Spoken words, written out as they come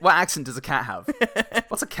What accent does a cat have?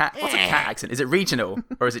 What's a cat accent? Is it regional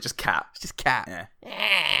or is it just cat? It's just cat.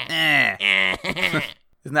 Yeah.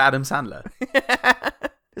 Isn't that Adam Sandler?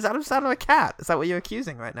 Is Adam Sandler a cat? Is that what you're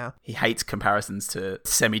accusing right now? He hates comparisons to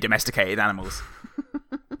semi-domesticated animals.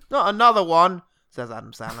 Not another one, says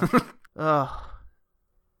Adam Sandler. Ugh.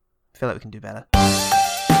 I feel like we can do better.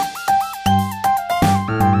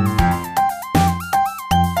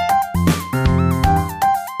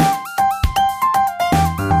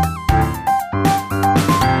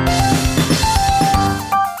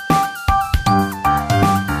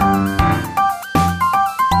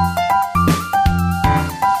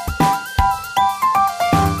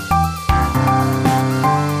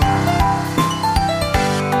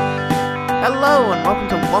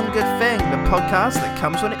 Podcast that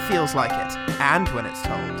comes when it feels like it, and when it's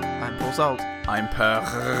told. I'm Paul Salt. I'm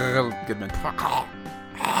Per Goodman.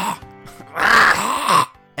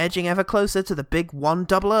 Edging ever closer to the big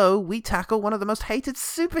 100, we tackle one of the most hated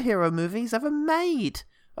superhero movies ever made.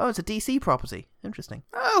 Oh, it's a DC property. Interesting.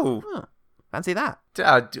 Oh. Fancy that?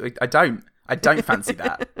 I don't fancy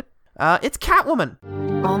that. It's Catwoman.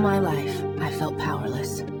 All my life, I felt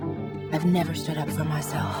powerless. I've never stood up for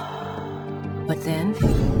myself. But then...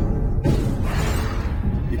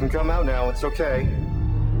 You can come out now, it's okay.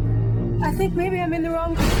 I think maybe I'm in the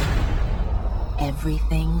wrong...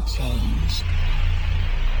 Everything changed.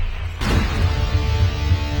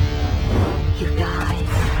 You died,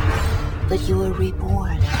 but you were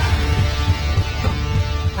reborn.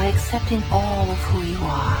 By accepting all of who you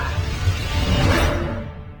are,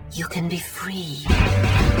 you can be free.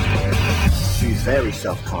 She's very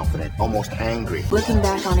self-confident, almost angry. Looking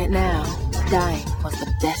back on it now, dying was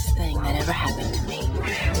the best thing that ever happened to me.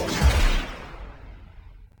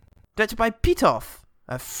 Directed by Pitof,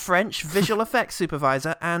 a French visual effects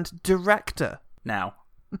supervisor and director. Now,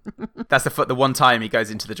 that's the one time he goes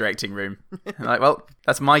into the directing room. I'm like, well,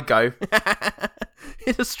 that's my go.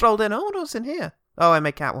 He just strolled in. Oh, what's in here? Oh, I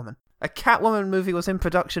make Catwoman. A Catwoman movie was in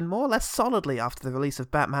production more or less solidly after the release of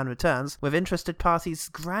Batman Returns, with interested parties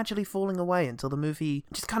gradually falling away until the movie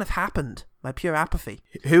just kind of happened by pure apathy.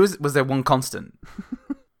 Was there one constant?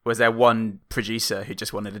 Was there one producer who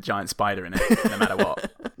just wanted a giant spider in it, no matter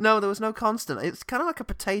what? No, there was no constant. It's kind of like a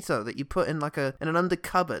potato that you put in in an under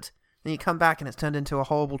cupboard, and you come back and it's turned into a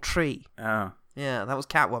horrible tree. Oh. Yeah, that was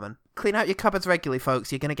Catwoman. Clean out your cupboards regularly,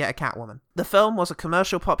 folks. You're going to get a Catwoman. The film was a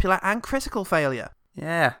commercial, popular, and critical failure.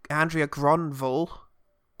 Yeah. Andrea Gronville,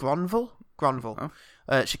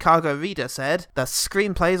 Chicago Reader said, the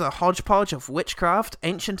screenplay is a hodgepodge of witchcraft,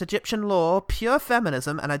 ancient Egyptian lore, pure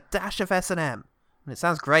feminism, and a dash of S&M. And it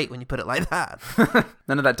sounds great when you put it like that.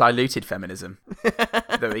 None of that diluted feminism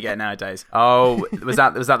that we get nowadays. Oh, was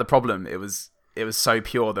that the problem? It was so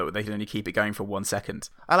pure that they could only keep it going for 1 second.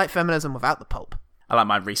 I like feminism without the pulp. I like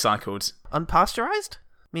mine recycled. Unpasteurized?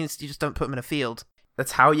 Means you just don't put them in a field.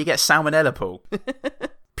 That's how you get salmonella, Paul.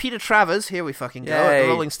 Peter Travers, here we fucking go, Yay. at the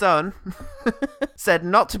Rolling Stone, said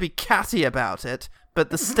not to be catty about it, but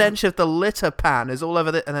the stench of the litter pan is all over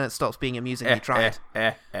and then it stops being amusingly tried.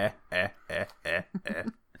 He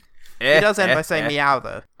does end by saying meow,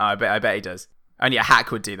 though. Oh, I bet he does. Only a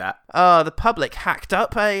hack would do that. The public hacked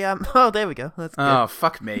up a... Oh, there we go. That's good. Oh,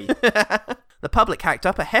 fuck me. The public hacked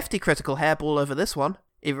up a hefty critical hairball over this one.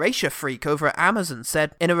 Erasure Freak over at Amazon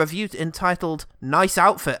said in a review entitled "Nice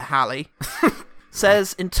Outfit, Hallie,"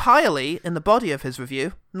 says entirely in the body of his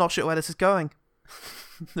review, not sure where this is going.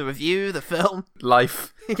 The review, the film.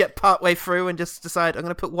 Life. You get partway through and just decide, I'm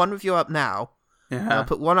going to put one review up now. Yeah. And I'll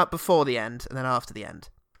put one up before the end and then after the end.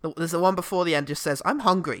 There's the one before the end just says, I'm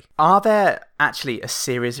hungry. Are there actually a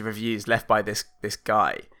series of reviews left by this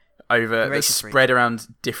guy over that spread around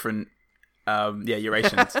different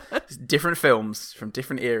Eurasians, different films from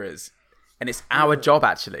different eras, and it's our job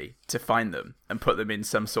actually to find them and put them in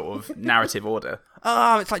some sort of narrative order.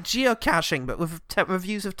 Oh, it's like geocaching, but with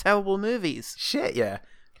reviews of terrible movies. Shit, yeah.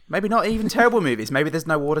 Maybe not even terrible movies. Maybe there's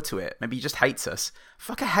no order to it. Maybe he just hates us.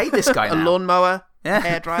 Fuck, I hate this guy now. A lawnmower, yeah.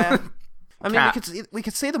 hairdryer. I mean, we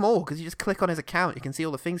could see them all because you just click on his account. You can see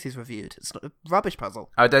all the things he's reviewed. It's not a rubbish puzzle.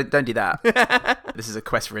 Oh, don't do that. This is a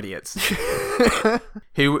quest for idiots.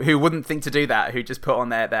 who wouldn't think to do that? Who just put on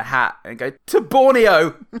their hat and go to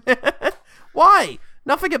Borneo? Why?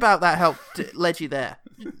 Nothing about that led you there.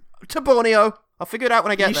 To Borneo. I'll figure it out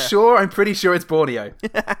when I get there. You sure? I'm pretty sure it's Borneo.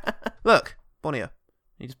 Look, Borneo.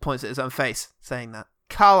 He just points at his own face, saying that.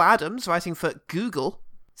 Carl Adams, writing for Google,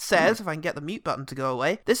 says, if I can get the mute button to go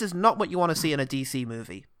away, this is not what you want to see in a DC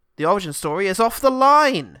movie. The origin story is off the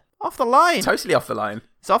line. Off the line. Totally off the line.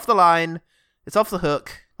 It's off the line. It's off the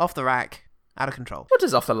hook. Off the rack. Out of control. What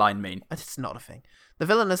does off the line mean? It's not a thing. The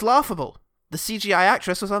villain is laughable. the CGI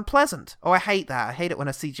actress was unpleasant. Oh, I hate that. I hate it when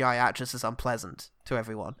a CGI actress is unpleasant to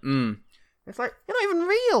everyone. It's like, you're not even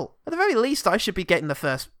real. At the very least, I should be getting the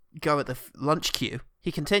first go at the lunch queue.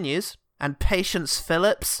 He continues, and Patience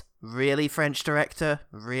Phillips, really, French director?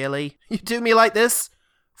 Really? You do me like this?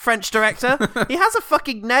 French director? He has a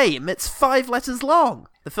fucking name. It's 5 letters long.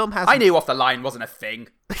 The film has... I knew Off the Line wasn't a thing.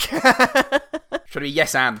 Should be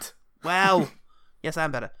yes and. Wow. Yes,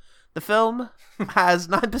 and better. The film has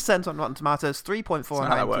 9% on Rotten Tomatoes, 3.4 on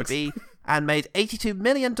IMDb, and made $82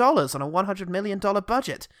 million on a $100 million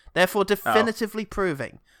budget, therefore definitively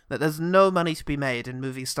proving that there's no money to be made in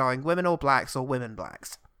movies starring women or blacks or women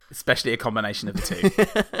blacks. Especially a combination of the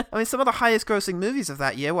two. I mean, some of the highest grossing movies of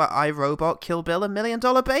that year were I, Robot, Kill Bill, and $1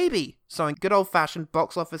 Million Baby, starring good old-fashioned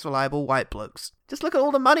box office reliable white blokes. Just look at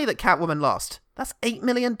all the money that Catwoman lost. That's $8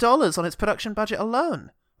 million on its production budget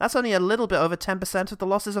alone. That's only a little bit over 10% of the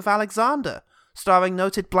losses of Alexander, starring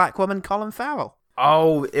noted black woman Colin Farrell.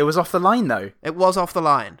 Oh, it was off the line, though. It was off the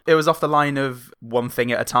line. It was off the line of one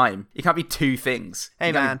thing at a time. You can't be two things. Hey,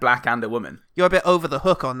 you can't be black and a woman. You're a bit over the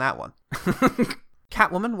hook on that one.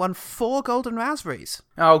 Catwoman won 4 Golden Raspberries.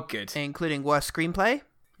 Oh, good. Including Worst Screenplay,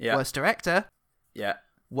 Yeah. Worst Director, Yeah.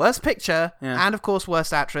 Worst Picture, Yeah. and of course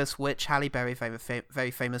Worst Actress, which Halle Berry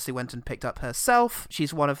very famously went and picked up herself.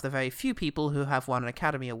 She's one of the very few people who have won an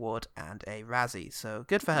Academy Award and a Razzie, so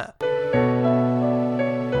good for her.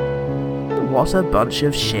 What a bunch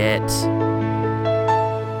of shit.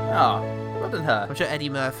 Oh, well done her. I'm sure Eddie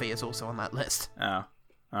Murphy is also on that list. Oh,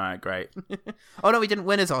 alright, great. Oh no, he didn't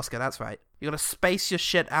win his Oscar, that's right. You gotta space your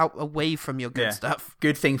shit out away from your good stuff.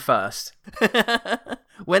 Good thing first.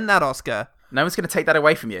 Win that Oscar. No one's going to take that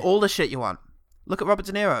away from you. All the shit you want. Look at Robert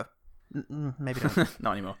De Niro. Maybe not.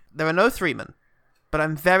 Not anymore. There are no three men, but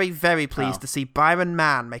I'm very, very pleased to see Byron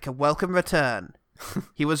Mann make a welcome return.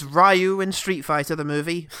 He was Ryu in Street Fighter, the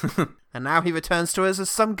movie, and now he returns to us as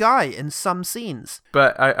some guy in some scenes.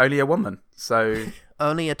 But only a woman, so...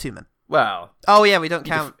 Only a 2-man. Well... Oh yeah, we don't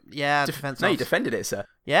count... defense. No, you defended it, sir.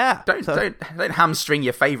 Yeah. Don't hamstring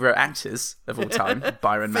your favourite actors of all time.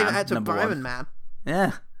 Byron Mann, Favourite actor, number Byron one. Mann.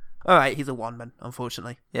 Yeah. Alright, he's a 1-man,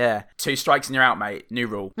 unfortunately. Yeah. 2 strikes and you're out, mate. New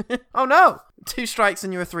rule. Oh no! 2 strikes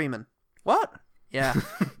and you're a 3-man. What? Yeah.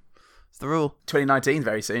 It's the rule. 2019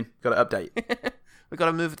 very soon. Got to update. We've got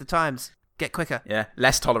to move with the times. Get quicker. Yeah.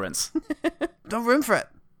 Less tolerance. Don't room for it.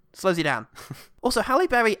 Slows you down. Also, Halle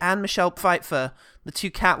Berry and Michelle Pfeiffer, the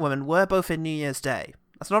 2 Catwomen, were both in New Year's Day.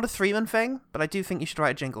 That's not a 3-man thing, but I do think you should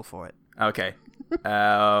write a jingle for it. Okay.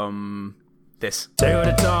 This. 2 at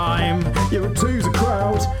a time, you're a 2's a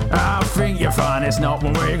crowd. I think you're fine, it's not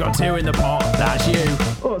when we got 2 in the pot, that's you.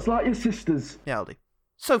 Oh, it's like your sisters. Yeah, I'll do.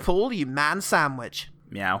 So, Paul, you man sandwich.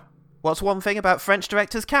 Meow. What's one thing about French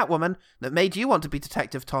director's Catwoman that made you want to be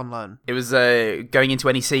Detective Tonlone? It was going into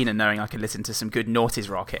any scene and knowing I could listen to some good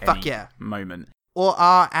noughties rock at any moment. Or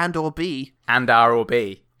R and or B. And R or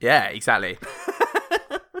B. Yeah, exactly.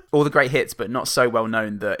 All the great hits, but not so well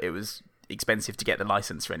known that it was expensive to get the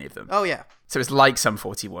license for any of them. Oh, yeah. So it's like Sum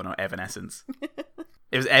 41 or Evanescence.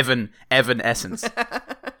 It was Evanescence.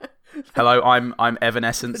 Hello, I'm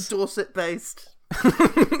Evanescence. Dorset-based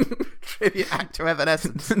tribute act to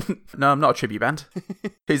Evanescence. No, I'm not a tribute band.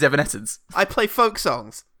 Who's Evanescence? I play folk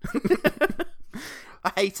songs.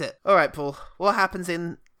 I hate it. All right, Paul. What happens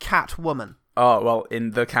in Catwoman? Oh, well,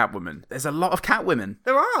 in The Catwoman. There's a lot of Catwomen.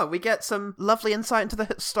 There are. We get some lovely insight into the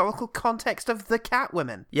historical context of the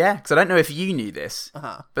Catwomen. Yeah, because I don't know if you knew this,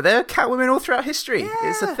 but there are Catwomen all throughout history. Yeah,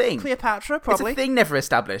 it's a thing. Cleopatra, probably. It's a thing never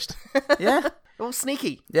established. Yeah. All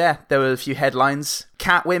sneaky. Yeah, there were a few headlines.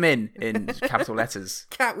 Catwomen in capital letters.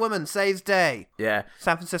 Catwoman saves day. Yeah.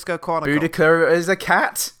 San Francisco Chronicle. Boudica is a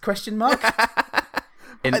cat? Question mark.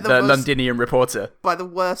 In the Londinium Reporter. By the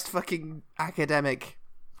worst fucking academic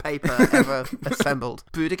paper ever assembled.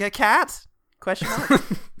 Boudica cat? Question mark.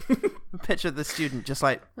 Picture of the student just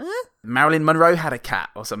like, Marilyn Monroe had a cat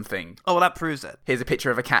or something. Oh, well, that proves it. Here's a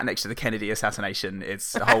picture of a cat next to the Kennedy assassination.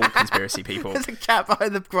 It's a whole conspiracy, people. There's a cat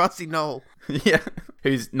behind the grassy knoll. Yeah.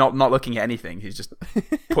 Who's not looking at anything. Who's just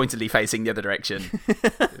pointedly facing the other direction.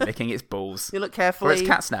 Licking its balls. You look carefully. Or its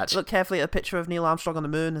cat snatch. Look carefully at a picture of Neil Armstrong on the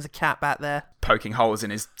moon. There's a cat back there. Poking holes in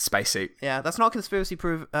his spacesuit. Yeah, that's not conspiracy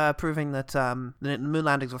proving that the moon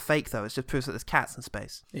landings were fake, though. It's just proves that there's cats in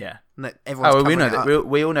space. Yeah. And that everyone's we know covering it that. up.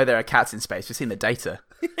 We all know there are cats in space. We've seen the data.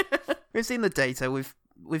 We've seen the data.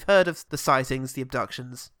 We've heard of the sightings, the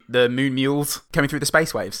abductions. The moon mules coming through the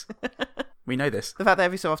space waves. We know this. The fact that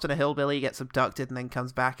every so often a hillbilly gets abducted and then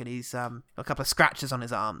comes back and he's a couple of scratches on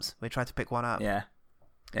his arms. We tried to pick one up. Yeah.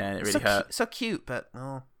 Yeah, and it really hurt. So cute, but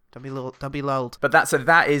Don't be lulled. But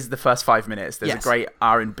that is the first 5 minutes. There's Yes. a great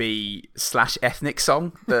R&B / ethnic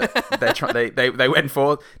song that they went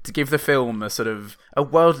for to give the film a sort of a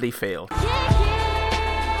worldly feel.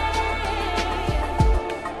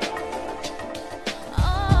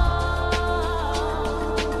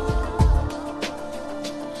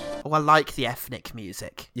 Oh, I like the ethnic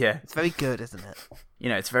music. Yeah, It's very good, isn't it?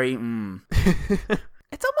 it's very.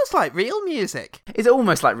 It's almost like real music. It's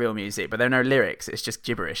almost like real music, but there are no lyrics. It's just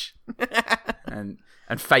gibberish and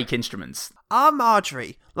fake instruments. Our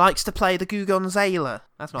Marjorie likes to play the Gugonzala.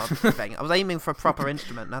 That's not a thing. I was aiming for a proper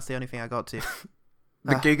instrument, and that's the only thing I got to.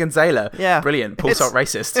 The Guggenzala. Yeah. Brilliant. Paul Salt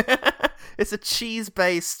racist. It's a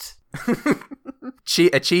cheese-based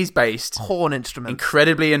A cheese-based, horn instrument.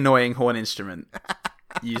 incredibly annoying horn instrument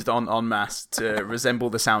used en masse to resemble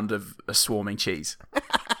the sound of a swarming cheese.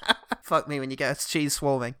 Fuck me when you get a cheese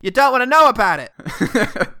swarming. You don't want to know about it.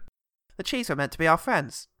 The cheese were meant to be our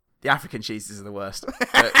friends. The African cheeses are the worst.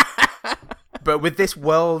 But with this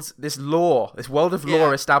world of lore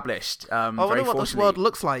established, I very wonder what this fortunately, world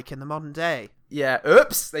looks like in the modern day. yeah,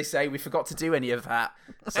 oops, they say we forgot to do any of that.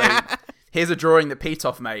 So here's a drawing that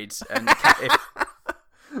Petoff made, and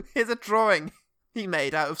Here's a drawing he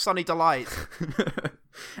made out of Sunny Delight.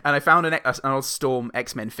 and I found an old Storm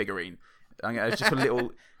X-Men figurine. I just put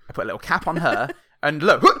a little cap on her, and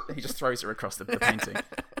look, he just throws her across the painting.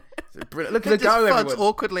 Look at her It just go, thuds everyone.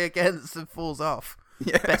 awkwardly against and falls off.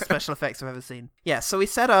 Yeah. Best special effects I've ever seen. Yeah, so we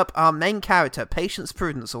set up our main character, Patience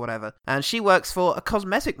Prudence or whatever, and she works for a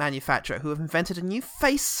cosmetic manufacturer who have invented a new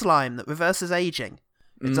face slime that reverses aging.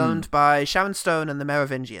 It's owned by Sharon Stone and the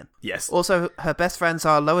Merovingian. Yes. Also, her best friends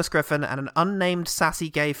are Lois Griffin and an unnamed sassy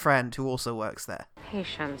gay friend who also works there.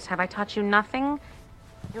 Patience, have I taught you nothing?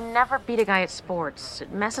 You never beat a guy at sports.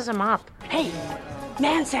 It messes him up. Hey,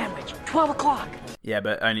 man sandwich, 12 o'clock. Yeah,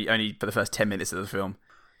 but only for the first 10 minutes of the film.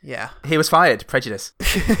 Yeah. He was fired. Prejudice.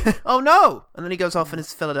 Oh no! And then he goes off and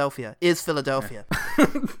is Philadelphia.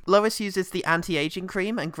 Lois uses the anti-aging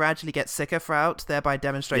cream and gradually gets sicker throughout, thereby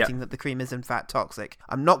demonstrating that the cream is in fact toxic.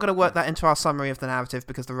 I'm not going to work that into our summary of the narrative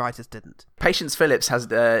because the writers didn't. Patience Phillips has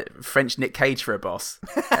French Nick Cage for a boss.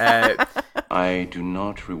 I do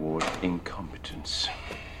not reward incompetence.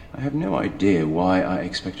 I have no idea why I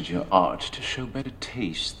expected your art to show better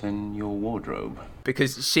taste than your wardrobe.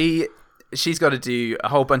 Because she's got to do a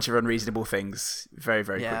whole bunch of unreasonable things very,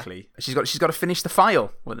 very quickly. She's got to finish the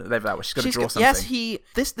file. Whatever that was. She's got to draw something.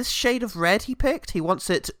 Yes, this shade of red he picked, he wants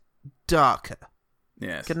it darker.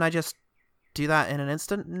 Yes. Couldn't I just do that in an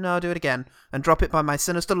instant? No, do it again. And drop it by my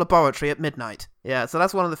sinister laboratory at midnight. Yeah, so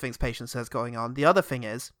that's one of the things Patience has going on. The other thing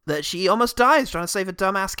is that she almost dies trying to save a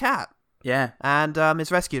dumbass cat. Yeah. And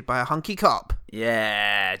is rescued by a hunky cop.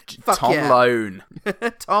 Yeah. Fuck Tom yeah. Lone.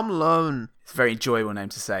 Tom Lone. It's a very enjoyable name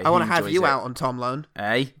to say. I want to He have enjoys you it. out on Tom Lone.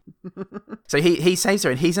 Eh? So he saves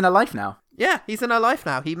her and he's in her life now. Yeah, he's in her life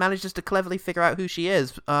now. He manages to cleverly figure out who she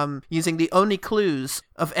is, using the only clues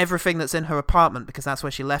of everything that's in her apartment, because that's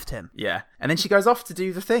where she left him. Yeah. And then she goes off to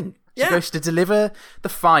do the thing. She Yeah. goes to deliver the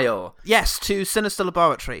file. Yes, to Sinister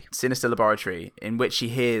Laboratory. Sinister Laboratory, in which she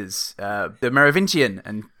hears the Merovingian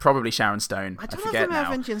and probably Sharon Stone. I don't know if forget the now.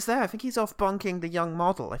 Merovingian's there. I think he's off bonking the young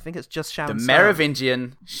model. I think it's just The Sharon Stone.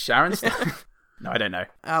 Merovingian, Sharon Stone. No, I don't know.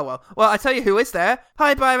 Oh, well. Well, I tell you who is there.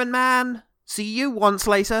 Hi, Byron Man. See you once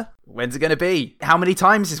later. When's it going to be? How many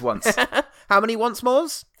times is once? How many once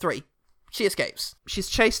mores? 3. She escapes. She's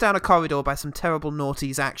chased down a corridor by some terrible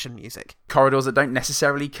noughties action music. Corridors that don't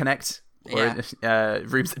necessarily connect. Or Yeah.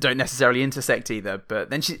 rooms that don't necessarily intersect either. But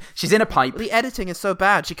then she's in a pipe. The editing is so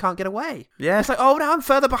bad, she can't get away. Yeah. It's like, oh, now I'm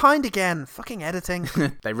further behind again. Fucking editing.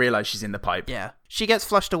 They realise she's in the pipe. Yeah. She gets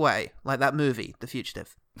flushed away, like that movie, The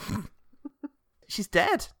Fugitive. She's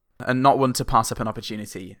dead. And not one to pass up an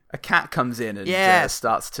opportunity. A cat comes in and Yes.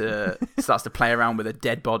 starts to play around with a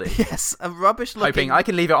dead body. Yes, a rubbish-looking... Hoping I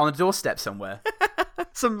can leave it on a doorstep somewhere.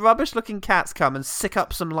 Some rubbish-looking cats come and sick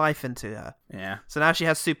up some life into her. Yeah. So now she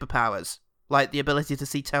has superpowers, like the ability to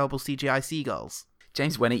see terrible CGI seagulls.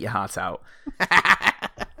 James Wen, eat your heart out.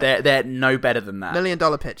 They're no better than that. $1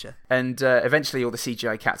 million picture. And eventually all the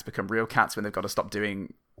CGI cats become real cats when they've got to stop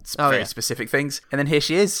doing very specific things. And then here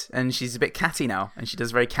she is, and she's a bit catty now, and she does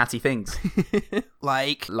very catty things.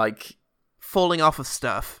 Like Like falling off of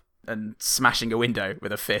stuff. and smashing a window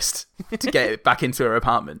with a fist to get it back into her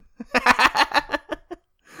apartment.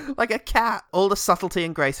 Like a cat. All the subtlety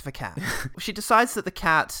and grace of a cat. She decides that the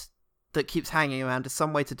cat that keeps hanging around is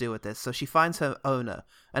some way to do with this, so she finds her owner,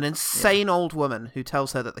 an insane old woman who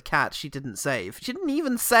tells her that the cat she didn't save. She didn't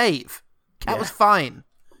even save. Cat was fine.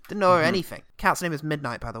 Didn't know her anything. Cat's name is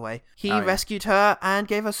Midnight, by the way. He rescued her and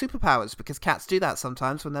gave her superpowers, because cats do that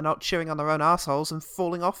sometimes when they're not chewing on their own assholes and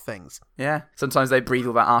falling off things. Yeah. Sometimes they breathe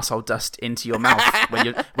all that arsehole dust into your mouth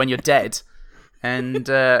when you're dead. And,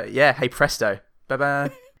 hey presto.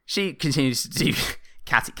 Bye-bye. She continues to do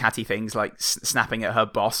catty things like snapping at her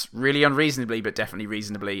boss really unreasonably, but definitely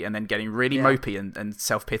reasonably, and then getting really mopey and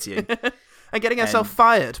self-pitying. And getting herself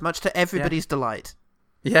fired, much to everybody's delight.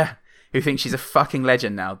 Yeah. Who thinks she's a fucking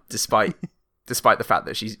legend now, despite the fact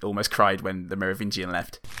that she's almost cried when the Merovingian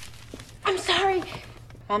left. I'm sorry.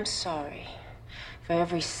 I'm sorry for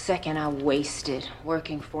every second I wasted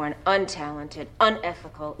working for an untalented,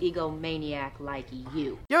 unethical egomaniac like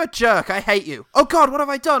you. You're a jerk. I hate you. Oh God, what have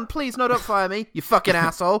I done? Please, no, don't fire me, you fucking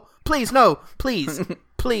asshole. Please, no. Please.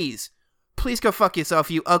 Please. Please go fuck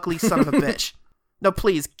yourself, you ugly son of a bitch. No,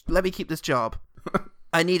 please, let me keep this job.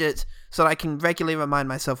 I need it so that I can regularly remind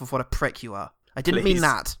myself of what a prick you are. I didn't mean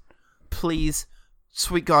that. Please.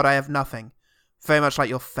 Sweet God, I have nothing. Very much like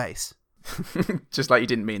your face. Just like you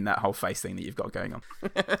didn't mean that whole face thing that you've got going on.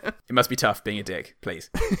 It must be tough being a dick, please.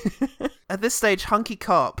 At this stage, Hunky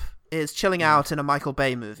Cop is chilling out in a Michael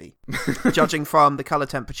Bay movie, judging from the colour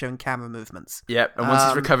temperature and camera movements. Yep, and once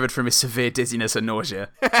he's recovered from his severe dizziness and nausea.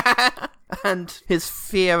 And his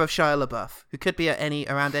fear of Shia LaBeouf, who could be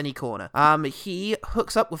around any corner. He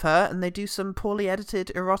hooks up with her, and they do some poorly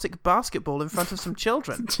edited erotic basketball in front of some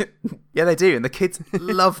children. Yeah, they do, and the kids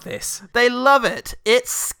love this. They love it. It's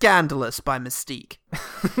scandalous by Mystique.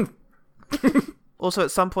 Also,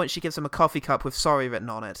 at some point, she gives him a coffee cup with sorry written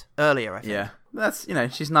on it. Earlier, I think. Yeah. That's,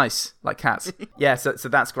 she's nice, like cats. Yeah, so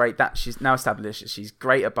that's great. That she's now established that she's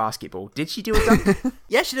great at basketball. Did she do a dunk?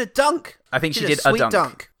 Yeah, she did a dunk. I think she did a sweet a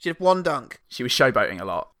dunk. She did one dunk. She was showboating a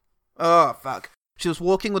lot. Oh, fuck. She was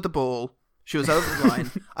walking with the ball. She was over the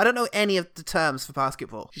line. I don't know any of the terms for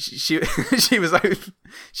basketball. She was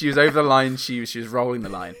over the line. She was rolling the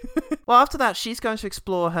line. Well, after that, she's going to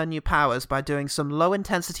explore her new powers by doing some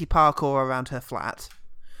low-intensity parkour around her flat.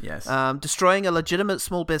 Yes. Destroying a legitimate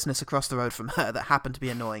small business across the road from her that happened to be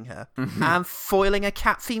annoying her. And foiling a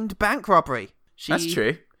cat-themed bank robbery. That's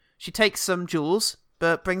true. She takes some jewels,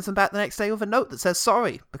 but brings them back the next day with a note that says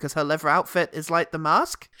sorry, because her leather outfit is like the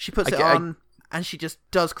mask. She puts it on, and she just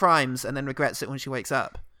does crimes and then regrets it when she wakes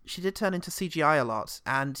up. She did turn into CGI a lot,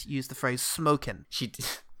 and use the phrase smoking. She did.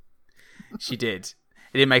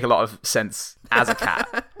 It didn't make a lot of sense as a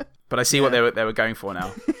cat, but I see what they were going for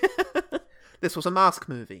now. This was a mask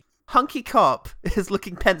movie. Hunky Cop is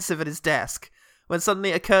looking pensive at his desk when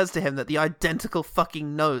suddenly it occurs to him that the identical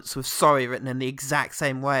fucking notes with sorry written in the exact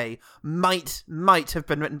same way might have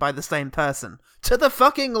been written by the same person. To the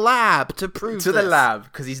fucking lab to prove To the lab,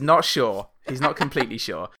 because he's not sure. He's not completely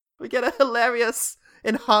sure. We get a hilarious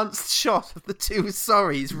enhanced shot of the two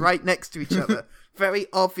sorries right next to each other. Very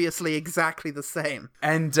obviously exactly the same.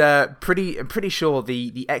 And pretty sure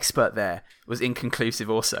the expert there was inconclusive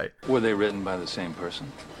also. Were they written by the same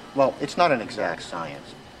person? Well, it's not an exact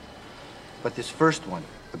science. But this first one,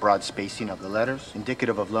 the broad spacing of the letters,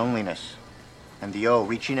 indicative of loneliness. And the O,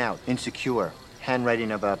 reaching out, insecure,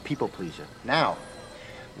 handwriting of a people pleaser. Now,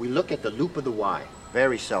 we look at the loop of the Y,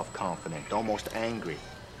 very self-confident, almost angry.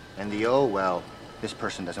 And the O, well, this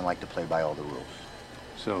person doesn't like to play by all the rules.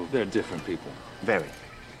 So they're different people. Very.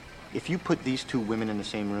 If you put these two women in the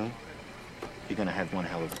same room, you're gonna have one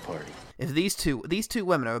hell of a party. If these two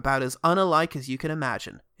women are about as unalike as you can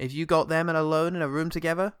imagine, if you got them alone in a room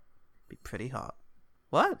together, it'd be pretty hot.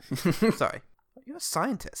 What? Sorry. You're a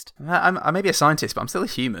scientist. I may be a scientist, but I'm still a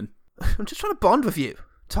human. I'm just trying to bond with you,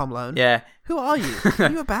 Tom Lone. Yeah. Who are you? What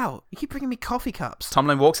are you about? You keep bringing me coffee cups. Tom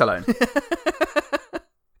Lone walks alone.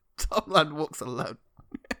 Tom Lone walks alone.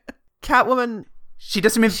 Catwoman... She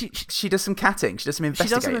does some catting. She does some investigating.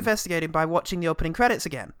 She does some investigating by watching the opening credits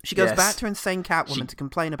again. She goes back to insane Catwoman to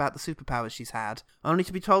complain about the superpowers she's had, only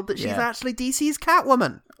to be told that she's actually DC's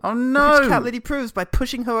Catwoman. Oh no! Which Cat Lady proves by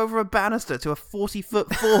pushing her over a banister to a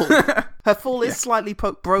 40-foot fall. Her fall is slightly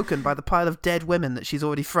broken by the pile of dead women that she's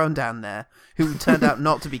already thrown down there, who turned out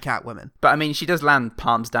not to be Catwomen. But I mean, she does land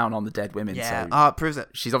palms down on the dead women. Yeah, so it proves it.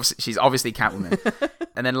 She's obviously Catwoman.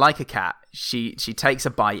 And then, like a cat, she takes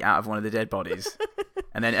a bite out of one of the dead bodies,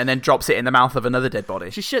 and then drops it in the mouth of another dead body.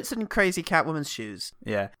 She shits in crazy Catwoman's shoes.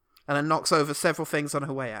 Yeah. And then knocks over several things on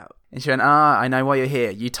her way out. And she went, I know why you're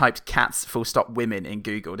here. You typed cats *women in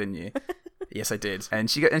Google, didn't you? Yes, I did. And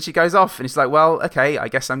she goes off, and it's like, well, okay, I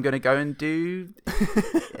guess I'm going to go and do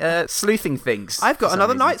sleuthing things. I've got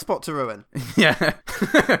another night spot to ruin. Yeah.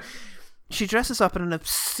 She dresses up in an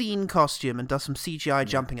obscene costume and does some CGI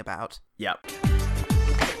jumping about. Yep.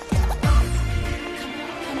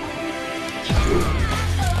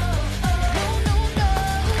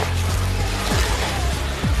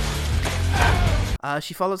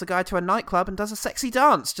 She follows a guy to a nightclub and does a sexy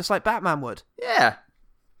dance, just like Batman would. Yeah.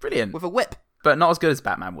 Brilliant. With a whip. But not as good as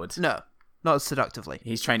Batman would. No, not as seductively.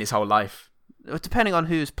 He's trained his whole life. Depending on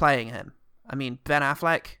who's playing him. I mean, Ben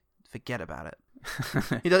Affleck, forget about it.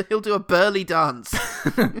 He'll do a burly dance.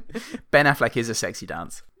 Ben Affleck is a sexy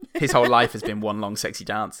dance. His whole life has been one long sexy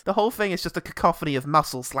dance. The whole thing is just a cacophony of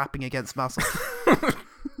muscle slapping against muscle.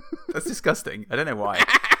 That's disgusting. I don't know why.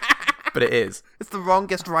 But it is. It's the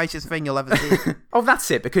wrongest, righteous thing you'll ever see. Oh, that's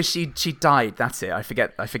it. Because she died. That's it. I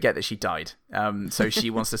forget that she died. So she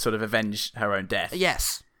wants to sort of avenge her own death.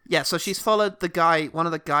 Yes. Yeah, so she's followed the guy, one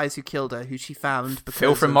of the guys who killed her, who she found because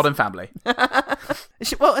Phil from Modern Family.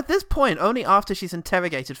 Well, at this point, only after she's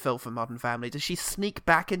interrogated Phil from Modern Family does she sneak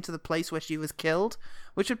back into the place where she was killed,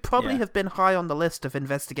 which would probably have been high on the list of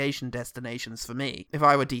investigation destinations for me, if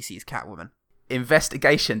I were DC's Catwoman.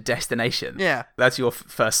 Investigation Destination? Yeah. That's your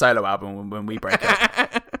first solo album when we break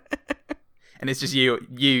up. And it's just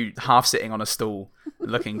you half sitting on a stool,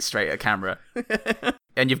 looking straight at camera.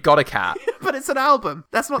 And you've got a cat. But it's an album.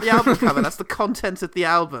 That's not the album cover. That's the content of the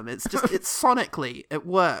album. It's sonically, it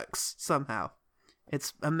works somehow.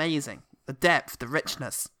 It's amazing. The depth, the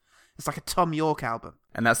richness. It's like a Tom York album.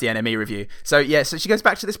 And that's the NME review. So she goes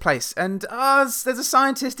back to this place, and there's a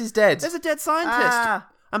scientist is dead. There's a dead scientist.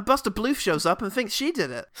 And Buster Bluth shows up and thinks she did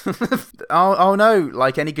it. oh no,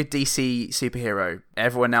 like any good DC superhero,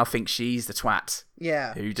 everyone now thinks she's the twat.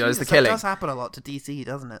 Yeah. Who does the killing. That does happen a lot to DC,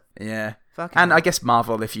 doesn't it? Yeah. Fucking and I guess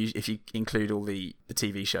Marvel, if you include all the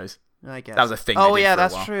TV shows. I guess. That was a thing. Oh yeah,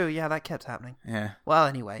 that's true. Yeah, that kept happening. Yeah. Well,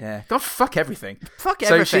 anyway. Yeah. God, fuck everything. Fuck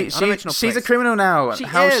everything. She's a criminal now.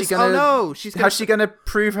 How's she gonna? Oh no, how's she gonna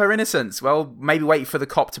prove her innocence? Well, maybe wait for the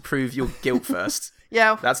cop to prove your guilt first.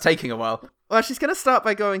 Yeah. That's taking a while. Well, she's gonna start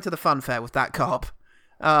by going to the fun fair with that cop.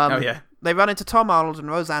 Oh yeah. They run into Tom Arnold and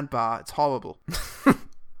Roseanne Barr. It's horrible.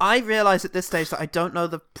 I realise at this stage that I don't know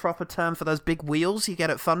the proper term for those big wheels you get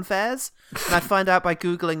at fun fairs, and I find out by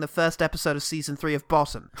Googling the first episode of season 3 of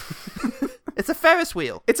Bottom. It's a Ferris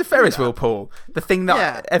wheel. It's a Ferris wheel, Paul. The thing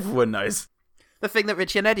that everyone knows. The thing that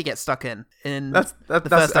Richie and Eddie get stuck in the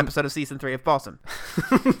first episode of season 3 of Bottom.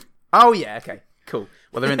 Oh yeah, okay, cool.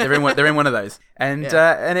 Well, they're in one of those, and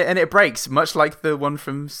it breaks, much like the one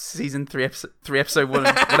from season 3, episode 1,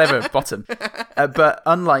 whatever, Bottom. But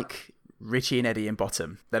unlike Richie and Eddie in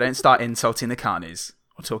Bottom, they don't start insulting the carnies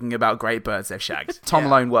or talking about great birds they've shagged. Tom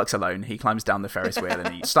alone works alone. He climbs down the Ferris wheel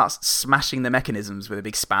and he starts smashing the mechanisms with a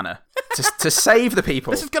big spanner to save the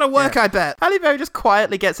people. This is gonna work, I bet. Halle Berry just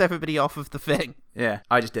quietly gets everybody off of the thing. Yeah,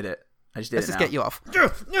 I just did it. Let's just get you off.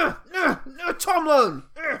 No, Tom Lone.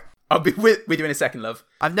 I'll be with you in a second, love.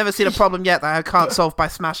 I've never seen a problem yet that I can't solve by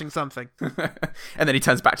smashing something. And then he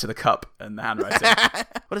turns back to the cup and the handwriting.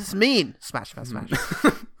 What does this mean? Smash, smash, smash.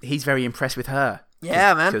 He's very impressed with her.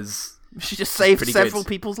 Yeah, man. Because she just saved several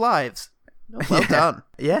people's lives. Oh, well done.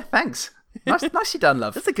 Yeah, thanks. Nicely done,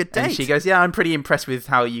 love. That's a good date. And she goes, yeah, I'm pretty impressed with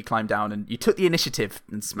how you climbed down and you took the initiative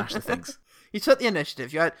and smashed the things. You took the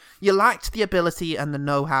initiative. You lacked the ability and the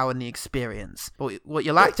know-how and the experience. But what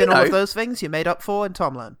you lacked in all of those things, you made up for in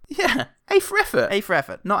Tom Lone. Yeah. A for effort. A for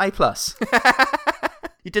effort. Not A+.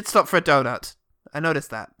 You did stop for a donut. I noticed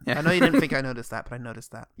that. Yeah. I know you didn't think I noticed that, but I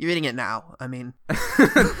noticed that. You're eating it now. I mean...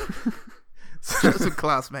 Some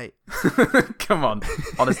class, mate. Come on.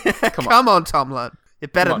 Honestly, come on, Tom Lone. You're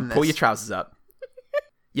better than this. Pull your trousers up.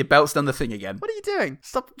 Your belt's done the thing again. What are you doing?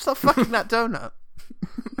 Stop fucking that donut.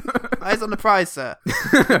 Eyes on the prize, sir.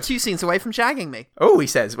 2 scenes away from shagging me. Oh, he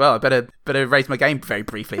says. Well, I better raise my game very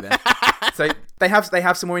briefly then. So they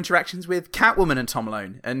have some more interactions with Catwoman and Tom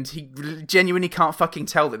Lone, and he genuinely can't fucking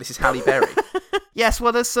tell that this is Halle Berry. Yes,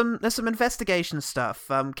 well, there's some investigation stuff.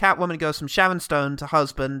 Catwoman goes from Sharon Stone to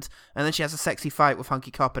husband, and then she has a sexy fight with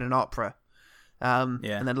Hunky Cop in an opera. And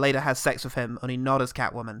then later has sex with him, only not as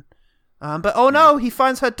Catwoman. But oh no, he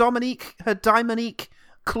finds her Dominique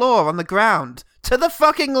claw on the ground. To the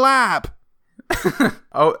fucking lab!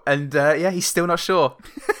 Oh, and he's still not sure.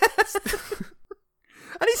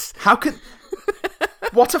 And he's... How could...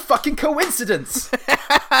 What a fucking coincidence!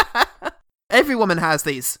 Every woman has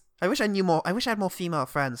these. I wish I knew more. I wish I had more female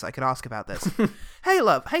friends I could ask about this. Hey,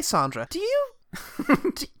 love. Hey, Sandra. Do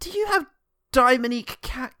you have Dominique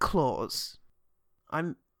cat claws?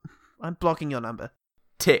 I'm blocking your number.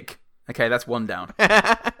 Tick. Okay, that's 1 down.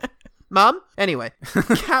 Mum? Anyway,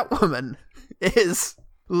 Catwoman is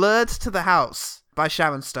lured to the house by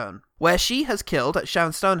Sharon Stone, where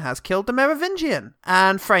Sharon Stone has killed the Merovingian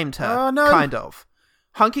and framed her. Oh, no. Kind of.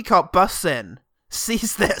 Hunky Cop busts in,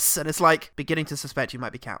 sees this, and is like, beginning to suspect you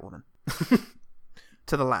might be Catwoman.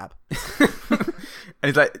 To the lab. And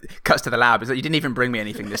he's like, cuts to the lab. He's like, you didn't even bring me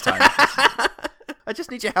anything this time. I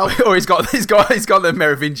just need your help. Or he's got the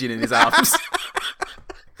Merovingian in his arms.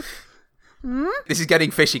 This is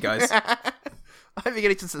getting fishy, guys. I'm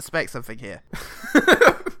beginning to suspect something here.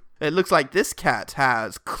 It looks like this cat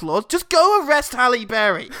has claws. Just go arrest Halle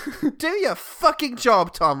Berry. Do your fucking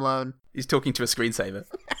job, Tom Lone. He's talking to a screensaver.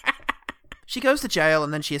 She goes to jail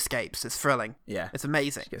and then she escapes. It's thrilling. Yeah. It's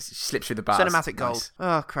amazing. She slips through the bars. Cinematic gold. Nice.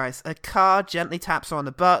 Oh, Christ. A car gently taps her on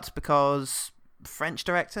the butt because... French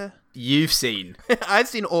director? You've seen. I've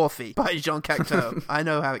seen Orphy by Jean Cocteau. I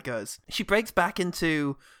know how it goes. She breaks back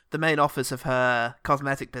into the main office of her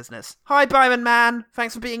cosmetic business. Hi, Byron Man.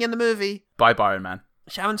 Thanks for being in the movie. Bye, Byron Man.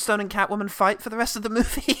 Sharon Stone and Catwoman fight for the rest of the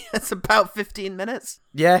movie. It's about 15 minutes.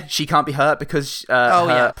 Yeah, she can't be hurt because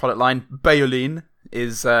her product line, Bayoline,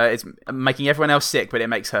 is making everyone else sick, but it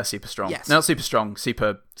makes her super strong. Yes. No, not super strong,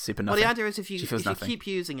 super nothing. Well, the idea is if you nothing. keep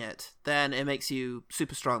using it, then it makes you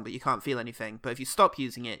super strong, but you can't feel anything. But if you stop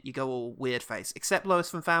using it, you go all weird face. Except Lois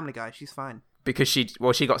from Family Guy, she's fine. Because she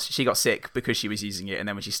got sick because she was using it, and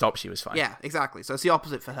then when she stopped, she was fine. Yeah, exactly. So it's the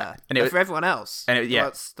opposite for her. And for everyone else,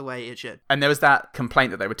 that's the way it should. And there was that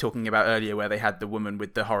complaint that they were talking about earlier where they had the woman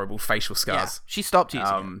with the horrible facial scars. Yeah, she stopped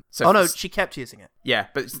using it. So she kept using it. Yeah,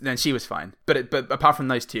 but then she was fine. But apart from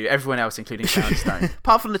those two, everyone else, including Sharon Stone.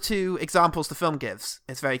 Apart from the two examples the film gives,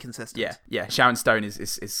 it's very consistent. Yeah. Sharon Stone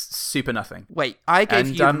is super nothing. Wait, I gave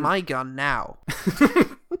you my gun now.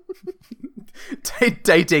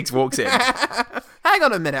 Day Diggs walks in. Hang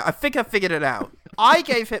on a minute, I think I figured it out. I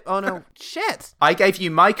gave him... Oh no, shit. I gave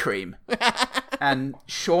you my cream. And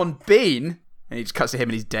Sean Bean... And he just cuts to him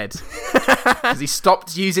and he's dead. Because he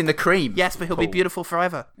stopped using the cream. Yes, but he'll be beautiful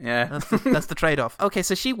forever. Yeah. That's the trade-off. Okay,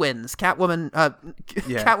 so she wins. Catwoman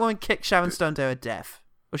kicks Sharon Stone to her death.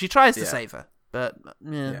 Well, she tries to save her, but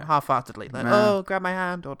half-heartedly. Like, grab my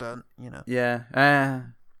hand, or don't, Yeah.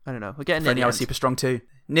 I don't know. We're getting near the end. Super strong too.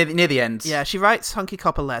 Near the end. Yeah, she writes Hunky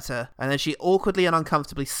Cop a letter, and then she awkwardly and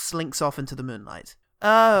uncomfortably slinks off into the moonlight.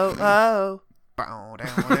 Oh.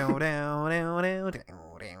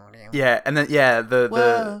 Yeah, and then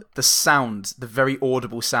the sound, the very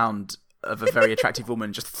audible sound of a very attractive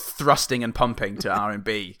woman just thrusting and pumping to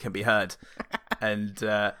R&B can be heard, and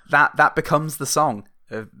that becomes the song.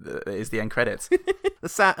 Is the end credits.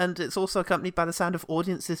 And it's also accompanied by the sound of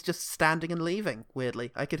audiences just standing and leaving,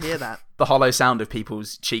 weirdly. I could hear that. The hollow sound of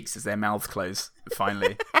people's cheeks as their mouths close,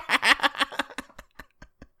 finally.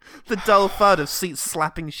 The dull thud of seats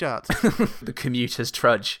slapping shut. The commuters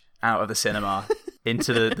trudge out of the cinema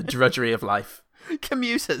into the drudgery of life.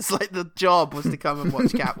 Commuters, like the job was to come and watch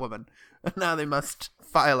Catwoman. And now they must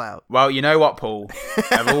file out. Well, you know what, Paul?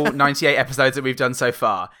 Of all 98 episodes that we've done so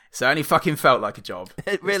far, it certainly fucking felt like a job.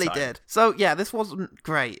 It really did. So, yeah, this wasn't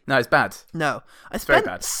great. No, it's bad. No. I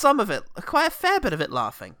spent some of it, quite a fair bit of it,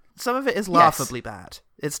 laughing. Some of it is laughably bad.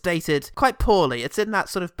 It's dated quite poorly. It's in that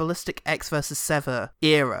sort of Ballistic Ecks versus Sever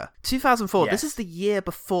era. 2004, this is the year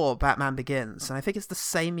before Batman Begins, and I think it's the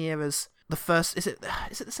same year as the first... Is it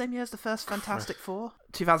the same year as the first Fantastic Four?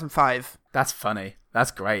 2005. That's funny.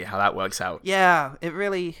 That's great how that works out. Yeah, it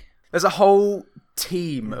really... There's a whole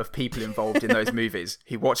team of people involved in those movies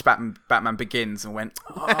who watched Batman Begins and went,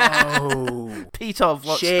 oh... Petov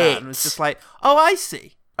watched that and was just like, oh, I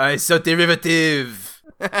see. It's so derivative.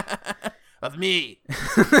 Of me.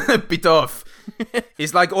 Petov.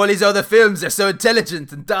 He's like all his other films, they're so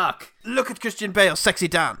intelligent and dark. Look at Christian Bale's sexy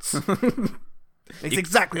dance. It's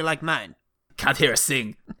exactly like mine. Can't hear a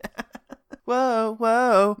sing. Whoa,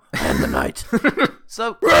 whoa. I am the night.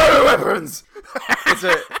 So... weapons!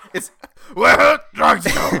 It's where are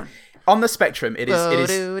drugs going? On the spectrum, it is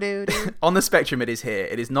on the spectrum, it is here.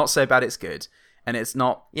 It is not so bad it's good. And it's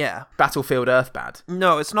not Battlefield Earth bad.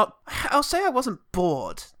 No, it's not. I'll say I wasn't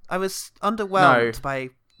bored. I was underwhelmed by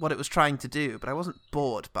what it was trying to do, but I wasn't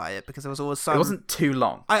bored by it because there was always some... It wasn't too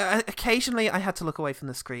long. Occasionally, I had to look away from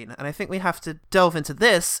the screen, and I think we have to delve into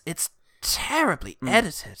this. It's terribly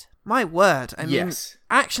edited. My word. I mean,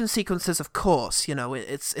 action sequences, of course,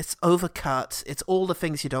 it's overcut. It's all the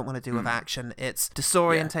things you don't want to do with action. It's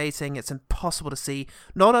disorientating. It's impossible to see.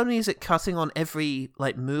 Not only is it cutting on every,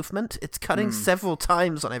 movement, it's cutting several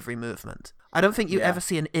times on every movement. I don't think you ever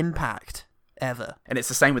see an impact, ever. And it's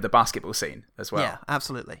the same with the basketball scene as well. Yeah,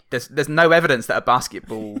 absolutely. There's no evidence that a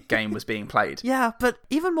basketball game was being played. Yeah, but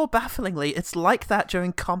even more bafflingly, it's like that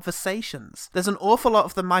during conversations. There's an awful lot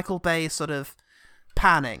of the Michael Bay sort of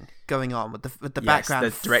panning going on with the background.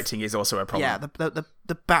 The directing is also a problem. Yeah,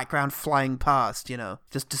 the background flying past,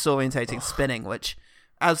 just disorientating spinning, which,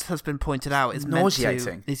 as has been pointed out, is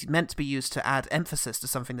nauseating. Is meant to be used to add emphasis to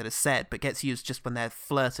something that is said, but gets used just when they're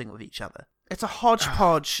flirting with each other. It's a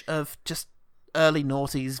hodgepodge of just early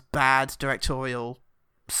noughties bad directorial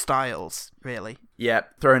styles, really. Yeah,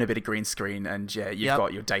 throw in a bit of green screen, and you've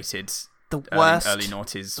got your dated early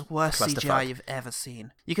noughties. The worst CGI you've ever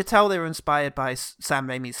seen. You could tell they were inspired by Sam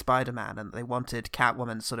Raimi's Spider-Man, and they wanted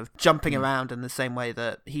Catwoman sort of jumping around in the same way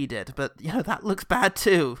that he did. But, that looks bad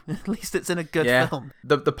too. At least it's in a good film.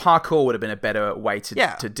 The parkour would have been a better way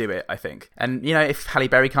to do it, I think. And, if Halle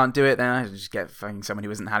Berry can't do it, then I just get fucking someone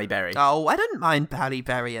who isn't Halle Berry. Oh, I didn't mind Halle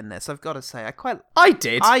Berry in this, I've got to say. I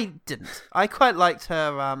did. I didn't. I quite liked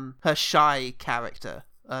her shy character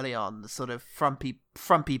early on, the sort of frumpy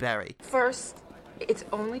Berry. First, it's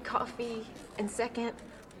only coffee, and second,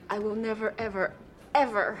 I will never, ever,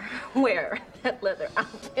 ever wear that leather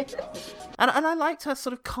outfit. And I liked her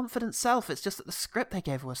sort of confident self. It's just that the script they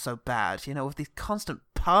gave her was so bad, with these constant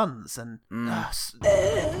puns and...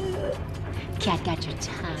 Cat got your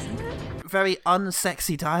tongue? Very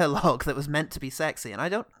unsexy dialogue that was meant to be sexy, and I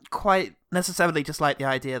don't quite necessarily just like the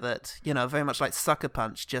idea that, very much like Sucker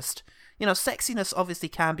Punch, just... sexiness obviously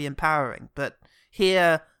can be empowering, but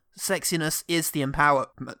here, sexiness is the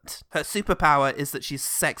empowerment. Her superpower is that she's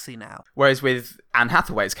sexy now. Whereas with Anne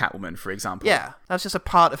Hathaway's Catwoman, for example... Yeah, that's just a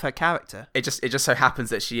part of her character. It just so happens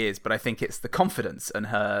that she is, but I think it's the confidence and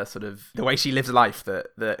her sort of... the way she lives life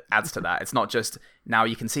that adds to that. It's not just, now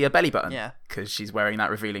you can see her belly button. Yeah. Because she's wearing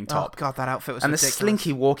that revealing top. Oh, God, that outfit was ridiculous. And the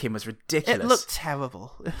slinky walk-in was ridiculous. It looked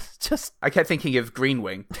terrible. It's just... I kept thinking of Green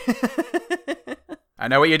Wing. I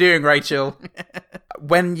know what you're doing, Rachel.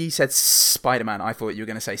 When you said Spider-Man, I thought you were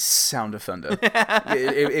going to say Sound of Thunder.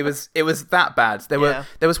 it was that bad.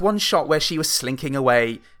 There was one shot where she was slinking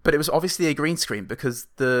away, but it was obviously a green screen because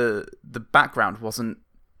the background wasn't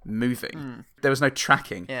moving. There was no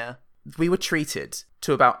tracking. Yeah. We were treated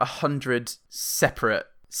to about 100 separate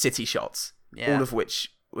city shots, all of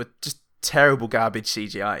which were just terrible garbage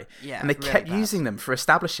CGI. Yeah, and they kept using them for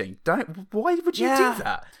establishing. Why would you do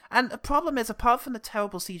that? And the problem is, apart from the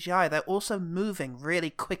terrible CGI, they're also moving really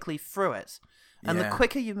quickly through it. And the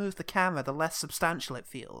quicker you move the camera, the less substantial it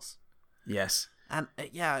feels. Yes. And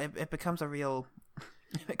it becomes a real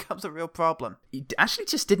problem. You actually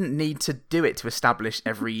just didn't need to do it to establish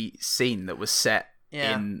every scene that was set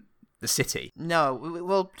in the city. No,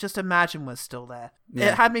 well, just imagine we're still there. Yeah.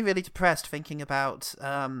 It had me really depressed thinking about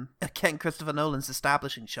again Christopher Nolan's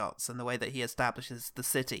establishing shots and the way that he establishes the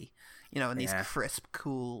city, in these crisp,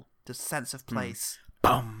 cool, just sense of place.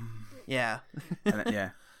 Boom. Yeah.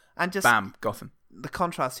 And just bam, Gotham. The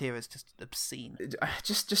contrast here is just obscene.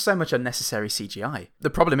 Just so much unnecessary CGI. The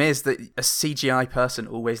problem is that a CGI person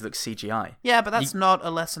always looks CGI. Yeah, but that's not a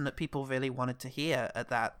lesson that people really wanted to hear at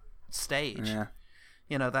that stage. Yeah.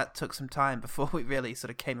 That took some time before we really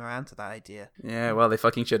sort of came around to that idea. Yeah, well, they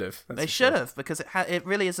fucking should have. They should have, because it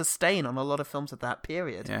really is a stain on a lot of films of that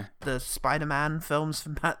period. Yeah. The Spider-Man films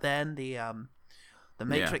from back then, the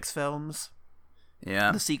Matrix films,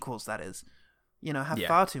 the sequels, that is, have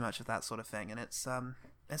far too much of that sort of thing, and it's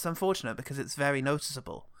unfortunate because it's very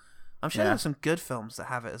noticeable. I'm sure there's some good films that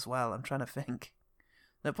have it as well. I'm trying to think.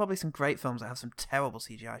 There are probably some great films that have some terrible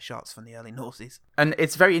CGI shots from the early noughties. And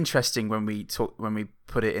it's very interesting when we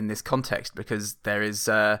put it in this context, because there is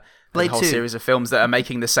a whole series of films that are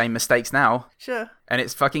making the same mistakes now. Sure. And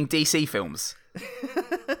it's fucking DC films.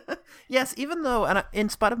 Yes, even though, and in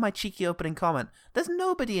spite of my cheeky opening comment, there's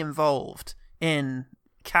nobody involved in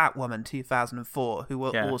Catwoman 2004 who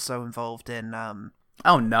were also involved in...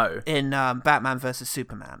 Oh, no. In Batman vs.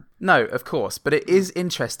 Superman. No, of course. But it is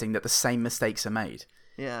interesting that the same mistakes are made.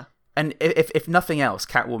 Yeah. And if nothing else,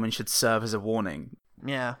 Catwoman should serve as a warning.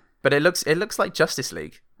 Yeah. But it looks like Justice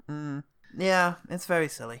League. Yeah, it's very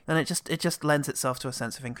silly. And it just lends itself to a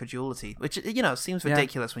sense of incredulity, which, seems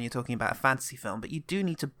ridiculous when you're talking about a fantasy film, but you do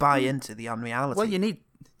need to buy into the unreality. Well, you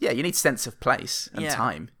need sense of place and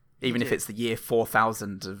time. Even if it's the year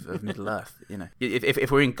 4000 of Middle Earth,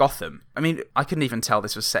 If we're in Gotham, I mean, I couldn't even tell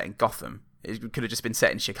this was set in Gotham. It could have just been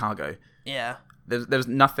set in Chicago. Yeah. There was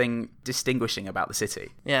nothing distinguishing about the city.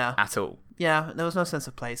 Yeah. At all. Yeah, there was no sense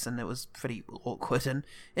of place, and it was pretty awkward, and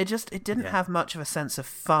it didn't have much of a sense of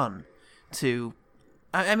fun to...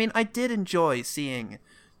 I mean, I did enjoy seeing,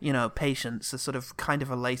 Patience as sort of kind of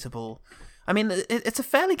relatable... I mean, it's a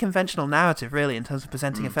fairly conventional narrative, really, in terms of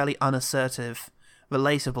presenting a fairly unassertive...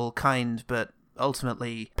 relatable, kind, but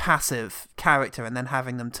ultimately passive character, and then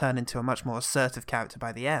having them turn into a much more assertive character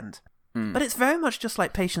by the end. But it's very much just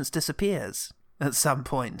like Patience disappears at some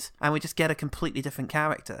point, and we just get a completely different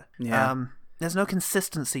character. Yeah. There's no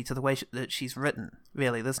consistency to the way that she's written,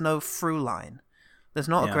 really. There's no through line. There's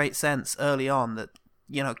not a great sense early on that,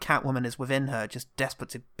 Catwoman is within her, just desperate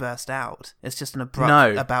to burst out. It's just an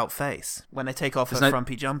abrupt about face when they take off her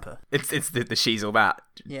frumpy jumper. It's the she's all that.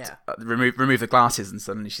 Yeah. Remove the glasses and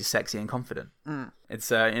suddenly she's sexy and confident.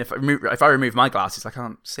 It's if I remove my glasses, I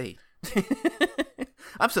can't see.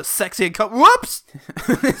 I'm so sexy and whoops!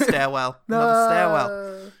 Stairwell. Another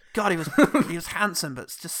stairwell. God, he was handsome,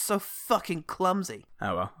 but just so fucking clumsy.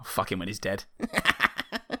 Oh well, I'll fuck him when he's dead.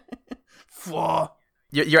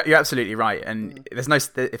 You're absolutely right, and if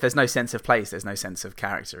there's no sense of place, there's no sense of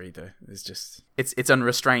character either. There's just it's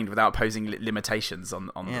unrestrained without posing limitations on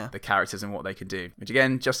the characters and what they can do. Which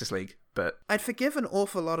again, Justice League, but I'd forgive an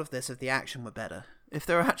awful lot of this if the action were better. If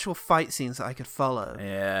there were actual fight scenes that I could follow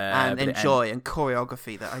and enjoy and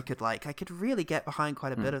choreography that I could really get behind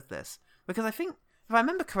quite a bit of this. Because I think, if I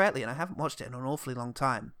remember correctly, and I haven't watched it in an awfully long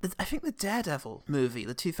time, I think the Daredevil movie,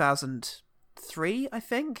 the 2003,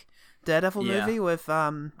 Daredevil movie with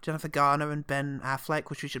Jennifer Garner and Ben Affleck,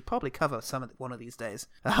 which we should probably cover one of these days,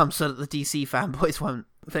 so that the DC fanboys won't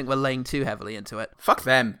think we're laying too heavily into it. Fuck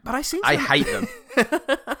them. But I hate them.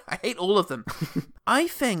 I hate all of them. I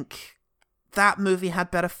think that movie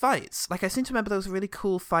had better fights. Like, I seem to remember there was a really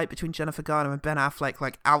cool fight between Jennifer Garner and Ben Affleck,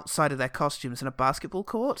 like, outside of their costumes in a basketball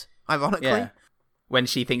court, ironically. Yeah. When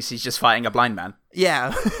she thinks she's just fighting a blind man.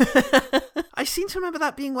 Yeah. I seem to remember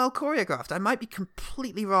that being well choreographed. I might be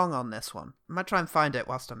completely wrong on this one. I might try and find it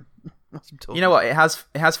whilst I'm talking. You know what? It has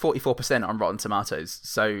 44% on Rotten Tomatoes,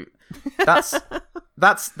 so that's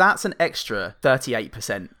an extra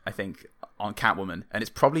 38%, I think, on Catwoman, and it's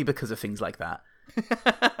probably because of things like that.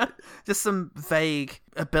 Just some vague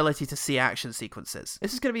ability to see action sequences.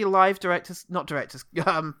 This is going to be live not directors.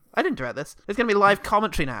 I didn't direct this. There's going to be live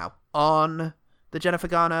commentary now on the Jennifer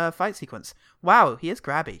Garner fight sequence. Wow, he is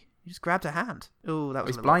grabby. He just grabbed her hand. Ooh, that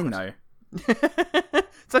was. He's blind though.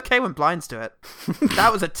 It's okay when blinds do it.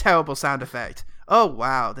 That was a terrible sound effect. Oh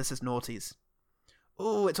wow, this is naughties.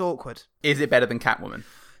 Ooh, it's awkward. Is it better than Catwoman?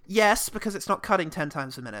 Yes, because it's not cutting 10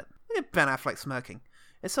 times a minute. Look at Ben Affleck smirking.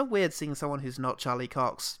 It's so weird seeing someone who's not Charlie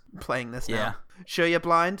Cox playing this now. Yeah. Sure you're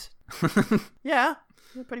blind? Yeah,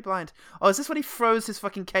 you're pretty blind. Oh, is this when he throws his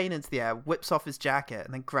fucking cane into the air, whips off his jacket,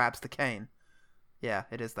 and then grabs the cane? Yeah,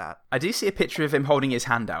 it is that. I do see a picture of him holding his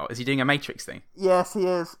hand out. Is he doing a Matrix thing? Yes, he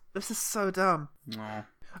is. This is so dumb. Oh.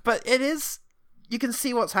 But it is... You can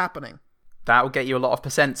see what's happening. That will get you a lot of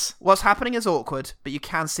percents. What's happening is awkward, but you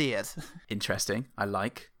can see it. Interesting. I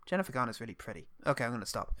like. Jennifer Garner's really pretty. Okay, I'm going to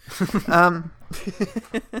stop.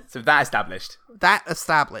 So that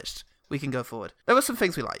established. We can go forward. There were some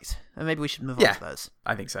things we liked, and maybe we should move on to those.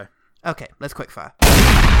 I think so. Okay, let's quickfire.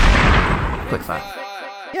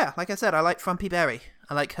 Yeah, like I said, I like Frumpy Berry.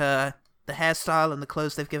 I like the hairstyle and the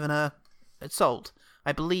clothes they've given her. It's sold.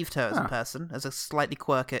 I believed her as a person, as a slightly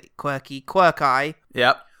quirky.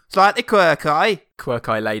 Yep. Slightly quirky.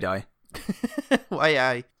 Quirky lady.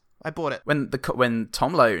 Why, I bought it. When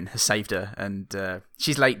Tom Lone has saved her and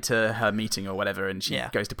she's late to her meeting or whatever, and she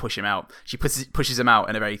goes to push him out. She pushes him out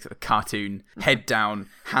in a very cartoon, head down,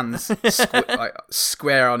 hands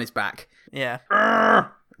square on his back. Yeah.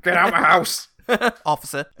 Get out of my house,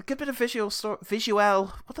 officer. A good bit of visual.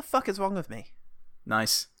 What the fuck is wrong with me?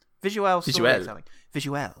 Nice. Visual storytelling.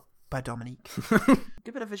 Visual by Dominique.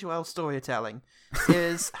 Good bit of visual storytelling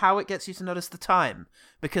is how it gets you to notice the time,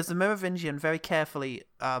 because the Merovingian very carefully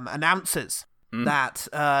announces that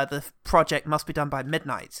the project must be done by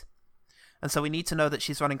midnight, and so we need to know that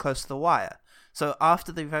she's running close to the wire. So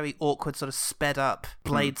after the very awkward sort of sped up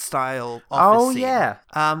Blade style office scene,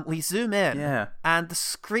 we zoom in, and the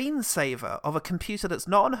screensaver of a computer that's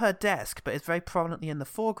not on her desk but is very prominently in the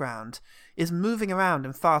foreground is moving around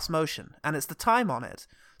in fast motion, and it's the time on it.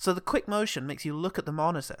 So the quick motion makes you look at the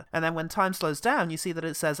monitor, and then when time slows down, you see that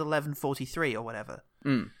it says 11:43 or whatever.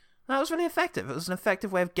 That was really effective. It was an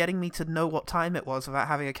effective way of getting me to know what time it was without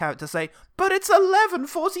having a character say, "But it's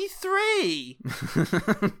 11:43."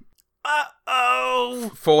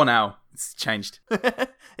 Uh-oh! 4 now. It's changed.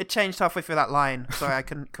 It changed halfway through that line. Sorry, I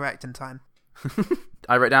couldn't correct in time.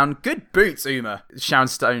 I wrote down, good boots, Uma. Sharon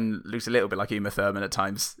Stone looks a little bit like Uma Thurman at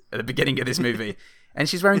times at the beginning of this movie. And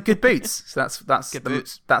she's wearing good boots. So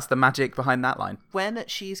that's the magic behind that line. When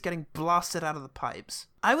she's getting blasted out of the pipes,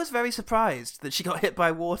 I was very surprised that she got hit by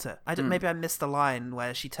water. Maybe I missed the line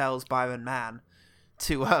where she tells Byron Mann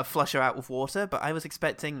to flush her out with water, but I was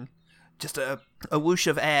expecting just a whoosh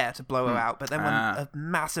of air to blow her out. But then when a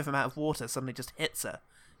massive amount of water suddenly just hits her,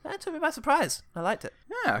 that took me by surprise. I liked it.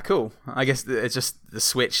 Yeah, cool. I guess it's just the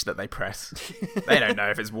switch that they press. They don't know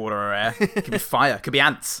if it's water or air. It could be fire. It could be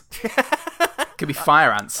ants. Could be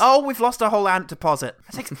fire ants. Oh, we've lost our whole ant deposit.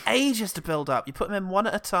 It takes ages to build up. You put them in one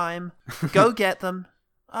at a time. Go get them.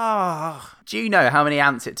 Oh. Do you know how many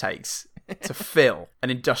ants it takes to fill an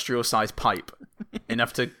industrial-sized pipe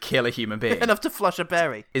enough to kill a human being? Enough to flush a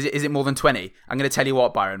berry. Is it more than 20? I'm going to tell you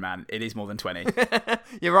what, Byron Man, it is more than 20.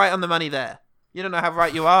 You're right on the money there. You don't know how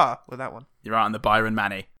right you are with that one. You're right on the Byron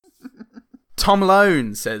Manny. Tom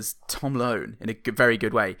Lone says Tom Lone in a very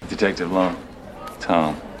good way. Detective Lone.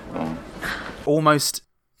 Tom Lone. Almost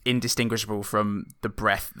indistinguishable from the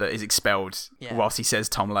breath that is expelled whilst he says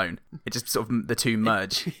Tom Lone. It just sort of, the two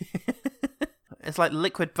merge. It's like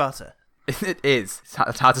liquid butter. It is.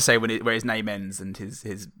 It's hard to say where his name ends and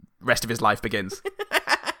his rest of his life begins.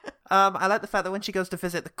 I like the fact that when she goes to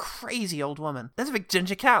visit the crazy old woman, there's a big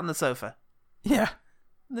ginger cat on the sofa. Yeah.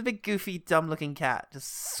 The big goofy dumb-looking cat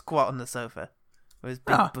just squat on the sofa with his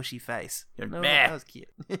big bushy face. That was cute.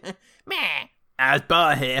 Meh. How's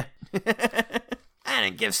Bar here? I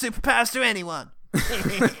don't give superpowers to anyone.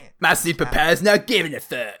 My superpower's not giving a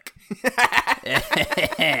fuck.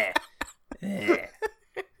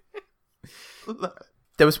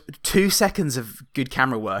 There was 2 seconds of good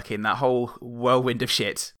camera work in that whole whirlwind of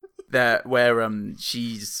shit there, where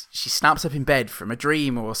she snaps up in bed from a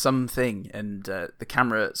dream or something, and the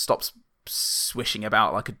camera stops swishing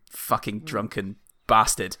about like a fucking drunken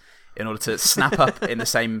bastard in order to snap up in the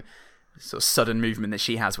same sort of sudden movement that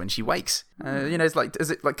she has when she wakes.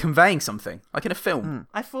 Is it like conveying something, like in a film?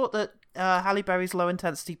 I thought that Halle Berry's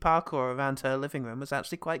low-intensity parkour around her living room was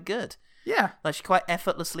actually quite good. Yeah. Like, she quite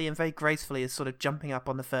effortlessly and very gracefully is sort of jumping up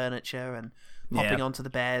on the furniture and hopping onto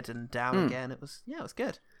the bed and down again. It was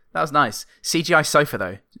good. That was nice. CGI sofa,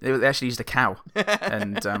 though. They actually used a cow.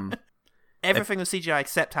 And everything was CGI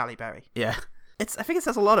except Halle Berry. Yeah. I think it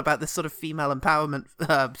says a lot about this sort of female empowerment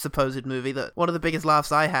supposed movie that one of the biggest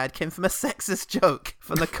laughs I had came from a sexist joke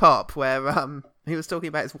from the cop where he was talking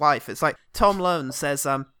about his wife. It's like, Tom Lone says,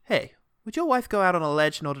 hey, would your wife go out on a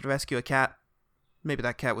ledge in order to rescue a cat? Maybe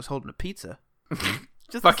that cat was holding a pizza.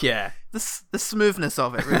 Just fuck yeah. The smoothness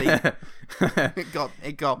of it, really.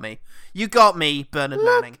 it got me. You got me, Bernard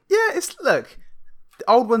Manning. Yeah, the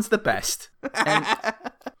old one's the best. And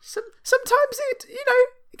sometimes it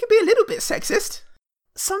can be a little bit sexist.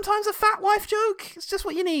 Sometimes a fat wife joke is just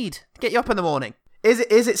what you need to get you up in the morning. Is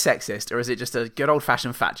it sexist, or is it just a good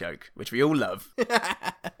old-fashioned fat joke, which we all love?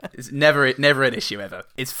 It's never an issue ever.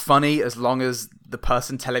 It's funny as long as the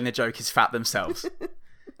person telling the joke is fat themselves.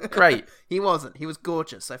 Great. He wasn't. He was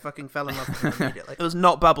gorgeous. I fucking fell in love with him immediately. It was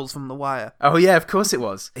not Bubbles from The Wire. Oh yeah, of course it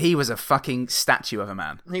was. He was a fucking statue of a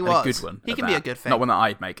man. He was. A good one. He can be a good thing. Not one that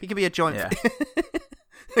I'd make. He can be a joint. Yeah.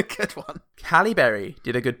 A good one. Halle Berry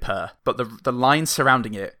did a good purr, but the line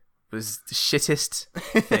surrounding it was the shittest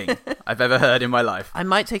thing I've ever heard in my life. I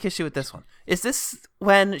might take issue with this one. Is this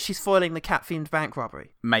when she's foiling the cat-themed bank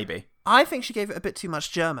robbery? Maybe. I think she gave it a bit too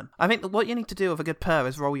much German. I think that what you need to do with a good purr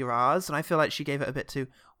is roll your R's, and I feel like she gave it a bit too...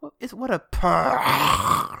 What a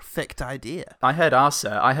perfect idea. I heard R,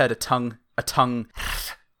 sir. I heard a tongue...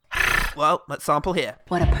 Well, let's sample here.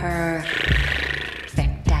 What a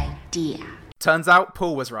perfect idea. Turns out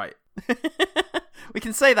Paul was right. We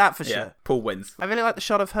can say that for yeah, sure. Paul wins. I really like the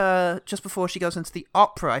shot of her just before she goes into the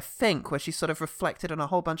opera, I think, where she's sort of reflected in a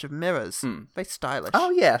whole bunch of mirrors. Very stylish. Oh,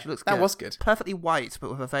 yeah. She looks that good. was good. Perfectly white,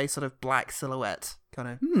 but with a very sort of black silhouette, kind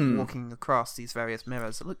of walking across these various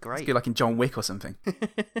mirrors. It looked great. It's good, like in John Wick or something.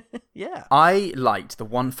 Yeah. I liked the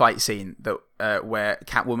one fight scene that where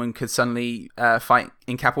Catwoman could suddenly fight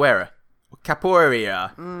in capoeira.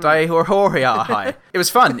 Capoeira. Hi. It was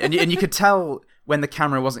fun, and you could tell when the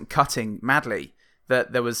camera wasn't cutting madly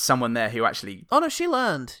that there was someone there who actually... Oh, no, she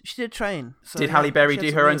learned. She did train. So, did Halle Berry do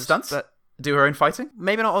her own stunts? Do her own fighting?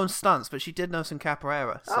 Maybe not own stunts, but she did know some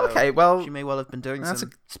capoeira. So okay, well... She may well have been doing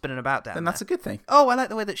some spinning about down there. Then that's a good thing. Oh, I like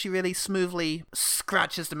the way that she really smoothly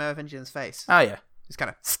scratches the Merovingian's face. Oh, yeah. It's kind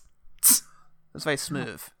of... It's very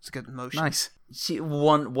smooth. It's a good motion. Nice.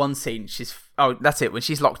 One scene, that's it. When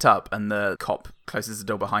she's locked up and the cop closes the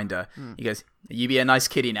door behind her, he goes, "You be a nice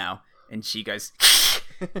kitty now." And she goes...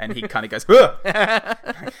 and he kind of goes,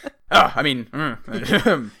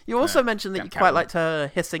 You also mentioned that you quite liked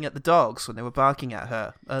her hissing at the dogs when they were barking at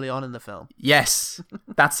her early on in the film. Yes,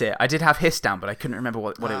 that's it. I did have hiss down, but I couldn't remember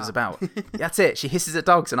what it was about. That's it. She hisses at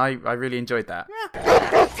dogs, and I really enjoyed that.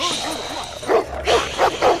 Yeah.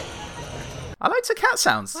 I liked her cat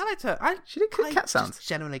sounds. I liked her. She did good cat sounds. I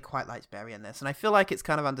genuinely quite liked Berry in this, and I feel like it's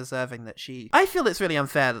kind of undeserving that she... I feel it's really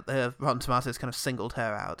unfair that the Rotten Tomatoes kind of singled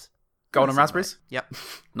her out. Golden Raspberries? Yep.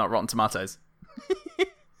 Not Rotten Tomatoes.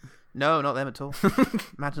 No, not them at all.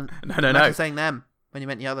 Imagine saying them when you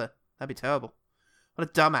meant the other. That'd be terrible. What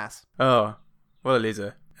a dumbass. Oh, what a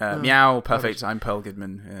loser. Meow, perfect. I'm Pearl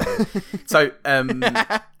Goodman. So,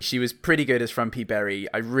 She was pretty good as Frumpy Berry.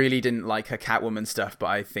 I really didn't like her Catwoman stuff, but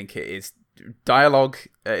I think it is dialogue,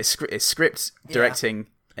 it's script, directing,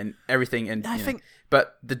 and everything. And I think.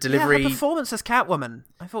 But the delivery... her performance as Catwoman,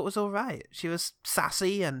 I thought was all right. She was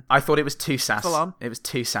sassy and... I thought it was too sass. Full on. It was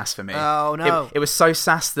too sass for me. Oh, no. It was so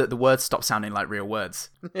sass that the words stopped sounding like real words.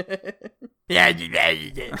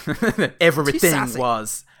 Everything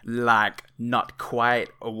was like not quite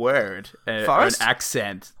a word. Or an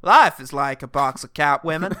accent. Life is like a box of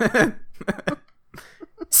Catwomen.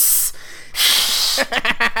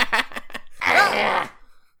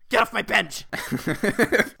 Get off my bench!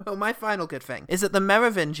 Well, my final good thing is that the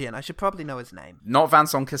Merovingian, I should probably know his name. Not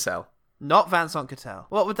Vincent Cassel. Not Vincent Cassel.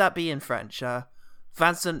 What would that be in French?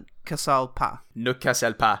 Vincent Cassel pas. Ne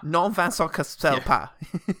Cassel pas. Non Vincent Cassel pas.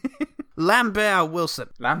 Lambert Wilson.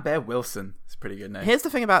 Lambert Wilson. It's a pretty good name. Here's the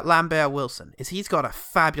thing about Lambert Wilson, is he's got a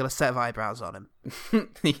fabulous set of eyebrows on him.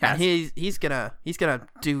 He has. And he's gonna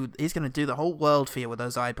do the whole world for you with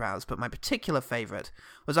those eyebrows. But my particular favourite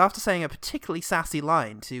was after saying a particularly sassy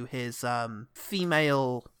line to his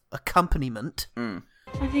female accompaniment. I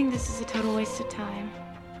think this is a total waste of time.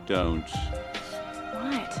 Don't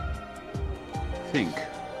What? think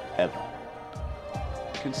ever.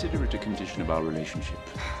 Consider it a condition of our relationship.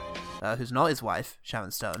 Who's not his wife, Sharon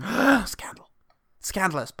Stone. Scandal.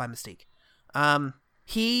 Scandalous by Mystique.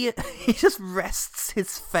 He just rests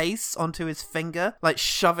his face onto his finger, like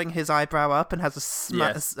shoving his eyebrow up, and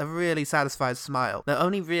has a really satisfied smile.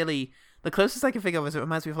 The closest I can think of is it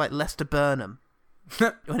reminds me of like Lester Burnham.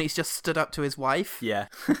 When he's just stood up to his wife. Yeah.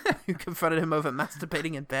 Who confronted him over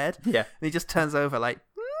masturbating in bed. Yeah. And he just turns over like...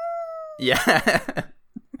 Yeah.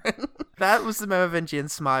 That was the Merovingian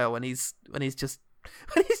smile when he's just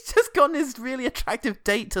gotten his really attractive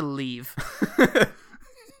date to leave.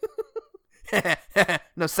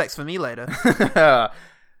 No sex for me later.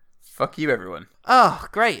 Fuck you, everyone. Oh,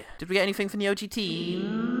 great. Did we get anything from the OG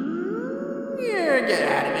team? Yeah, get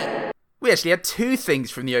out of it. We actually had 2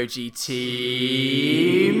 things from the OG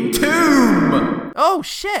team. Tomb! Oh,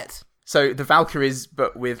 shit. So the Valkyries,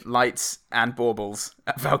 but with lights and baubles,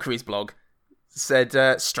 at Valkyries blog, said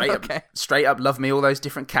straight up, love me all those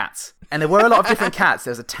different cats. And there were a lot of different cats.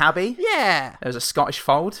 There was a tabby. Yeah. There was a Scottish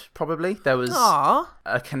fold, probably. There was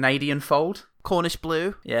a Canadian fold. Cornish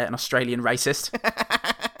blue. Yeah, an Australian racist.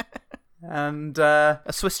 And a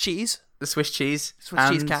Swiss cheese. The Swiss cheese. Swiss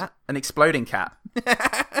cheese cat. An exploding cat.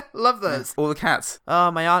 Love those. All the cats.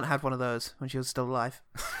 Oh, my aunt had one of those when she was still alive.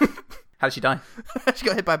 How did she die? She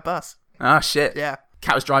got hit by a bus. Oh, shit. Yeah.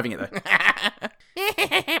 Cat was driving it, though.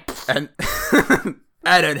 And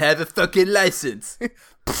I don't have a fucking license.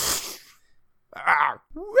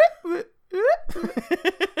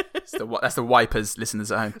 That's the wipers,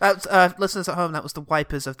 listeners at home. That's listeners at home. That was the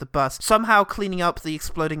wipers of the bus. Somehow cleaning up the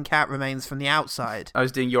exploding cat remains from the outside. I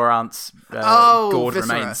was doing your aunt's gored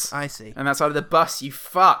viscera. remains. I see. And that's out of the bus. You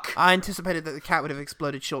fuck. I anticipated that the cat would have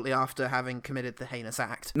exploded shortly after having committed the heinous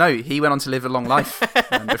act. No, he went on to live a long life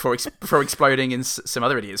before exploding in some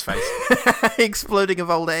other idiot's face. Exploding of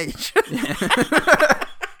old age.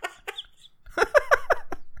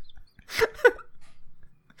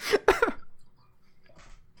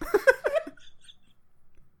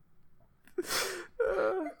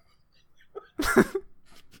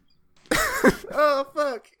 Oh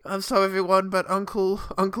fuck! I'm sorry, everyone, but Uncle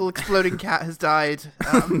Exploding Cat has died.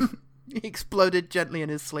 He exploded gently in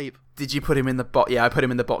his sleep. Did you put him in the box? Yeah, I put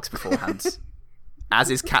him in the box beforehand, as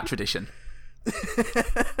is cat tradition.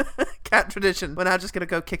 Cat tradition. We're now just gonna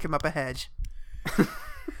go kick him up a hedge,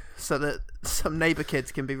 so that some neighbor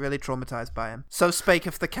kids can be really traumatized by him. So spake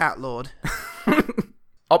of the Cat Lord.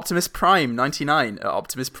 Optimus Prime 99 at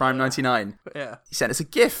Optimus Prime 99. Yeah. He sent us a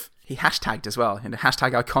GIF. He hashtagged as well, and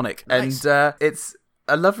hashtag iconic. Nice. And it's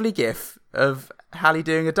a lovely GIF of Hallie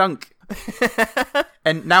doing a dunk.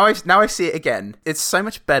 And now I see it again. It's so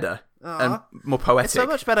much better and more poetic. It's so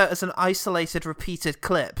much better as an isolated, repeated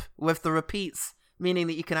clip, with the repeats meaning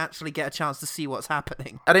that you can actually get a chance to see what's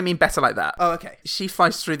happening. I don't mean better like that. Oh, okay. She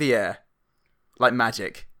flies through the air like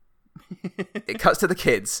magic. It cuts to the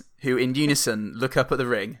kids, who in unison look up at the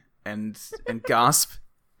ring and gasp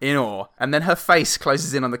in awe. And then her face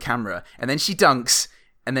closes in on the camera. And then she dunks.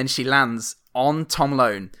 And then she lands on Tom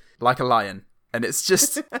Lone like a lion. And it's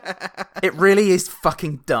just... it really is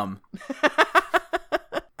fucking dumb.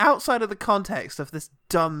 Outside of the context of this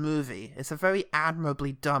dumb movie, it's a very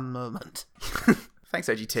admirably dumb moment. Thanks,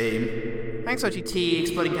 OG team. Thanks, OG T,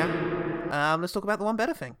 Exploding Cat. Let's talk about the one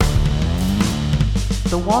better thing.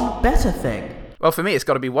 The one better thing. Well, for me, it's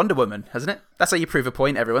got to be Wonder Woman, hasn't it? That's how you prove a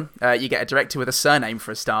point, everyone. You get a director with a surname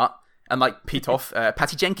for a start, like Pitoff,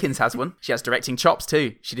 Patty Jenkins has one. She has directing chops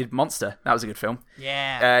too. She did Monster. That was a good film.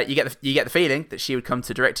 Yeah. You get the feeling that she would come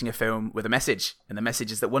to directing a film with a message, and the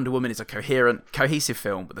message is that Wonder Woman is a cohesive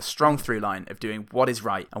film with a strong through line of doing what is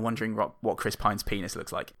right and wondering what Chris Pine's penis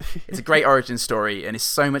looks like. It's a great origin story and is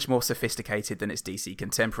so much more sophisticated than its DC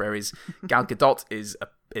contemporaries. Gal Gadot is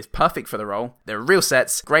perfect for the role. There are real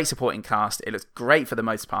sets, great supporting cast. It looks great for the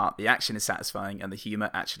most part. The action is satisfying, and the humor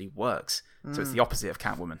actually works. So it's the opposite of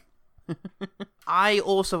Catwoman. I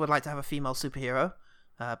also would like to have a female superhero,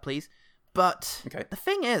 please. But the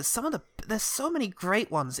thing is, there's so many great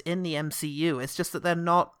ones in the MCU. It's just that they're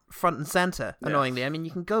not front and center, annoyingly. I mean,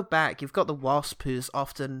 you can go back. You've got the Wasp, who's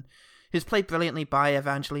played brilliantly by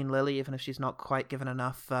Evangeline Lilly, even if she's not quite given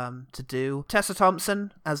enough to do. Tessa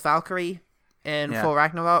Thompson as Valkyrie in Thor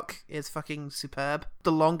Ragnarok is fucking superb.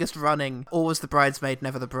 The longest running, always the bridesmaid,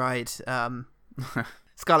 never the bride.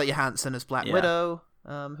 Scarlett Johansson as Black Widow.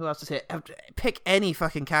 Who else is here? Pick any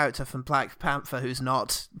fucking character from Black Panther who's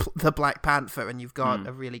not the Black Panther, and you've got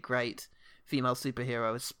a really great female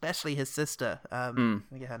superhero, especially his sister. Let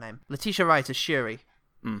me get her name. Letitia Wright as Shuri.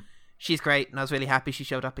 She's great, and I was really happy she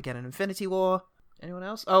showed up again in Infinity War. Anyone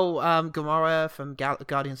else? Oh, Gamora from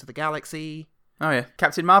Guardians of the Galaxy. Oh yeah,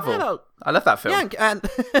 Captain Marvel. I love that film. Yeah, and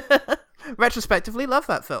retrospectively, love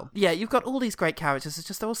that film. Yeah, you've got all these great characters. It's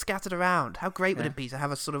just they're all scattered around. How great would it be to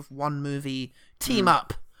have a sort of one movie team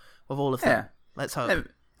up of all of them? Yeah. Let's hope.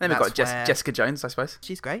 Then we've got Jessica Jones, I suppose.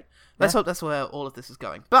 She's great. Let's hope that's where all of this is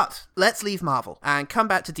going. But let's leave Marvel and come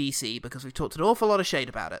back to DC, because we've talked an awful lot of shade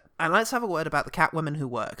about it. And let's have a word about the Catwoman who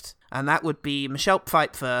worked. And that would be Michelle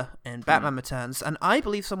Pfeiffer in Batman Returns, and I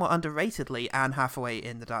believe somewhat underratedly Anne Hathaway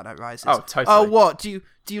in The Dark Knight Rises. Oh, totally. Oh, what? Do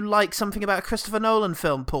you like something about a Christopher Nolan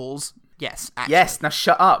film, Pauls? Yes, actually. Yes, now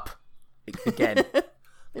shut up. Again.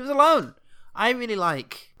 Leave us alone. I really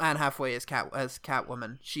like Anne Hathaway as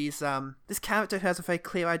Catwoman. She's this character who has a very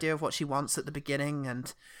clear idea of what she wants at the beginning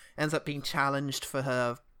and ends up being challenged for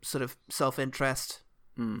her sort of self-interest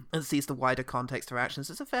and sees the wider context of her actions.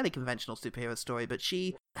 It's a fairly conventional superhero story, but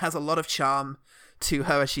she has a lot of charm to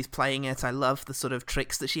her as she's playing it. I love the sort of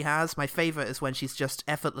tricks that she has. My favorite is when she's just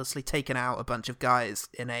effortlessly taken out a bunch of guys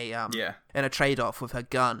in a trade-off with her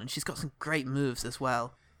gun, and she's got some great moves as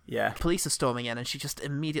well. Yeah. Police are storming in, and she just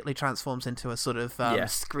immediately transforms into a sort of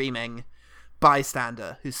screaming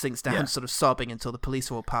bystander who sinks down, sort of sobbing until the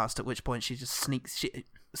police are all past, at which point she just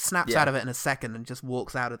snaps out of it in a second and just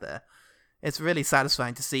walks out of there. It's really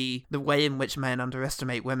satisfying to see the way in which men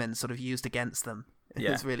underestimate women sort of used against them.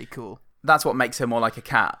 It's really cool. That's what makes her more like a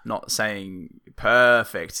cat, not saying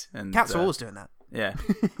perfect. And cats are always doing that. Yeah.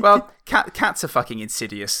 Well, cats are fucking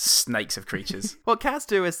insidious snakes of creatures. What cats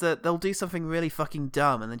do is that they'll do something really fucking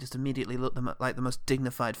dumb and then just immediately look them like the most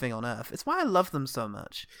dignified thing on earth. It's why I love them so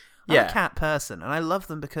much. I'm a cat person, and I love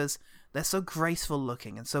them because they're so graceful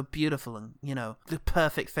looking and so beautiful and, you know, the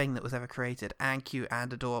perfect thing that was ever created, and cute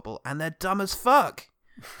and adorable, and they're dumb as fuck.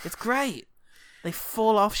 It's great. They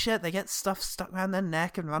fall off shit, they get stuff stuck around their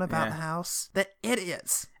neck and run about the house. They're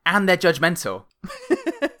idiots. And they're judgmental.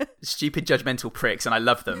 Stupid judgmental pricks, and I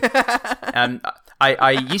love them.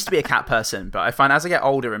 I used to be a cat person, but I find as I get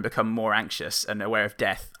older and become more anxious and aware of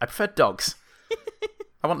death, I prefer dogs.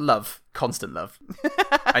 I want love, constant love.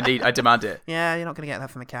 I demand it. Yeah, you're not going to get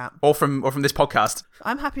that from a cat. Or from this podcast.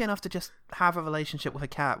 I'm happy enough to just have a relationship with a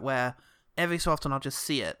cat where every so often I'll just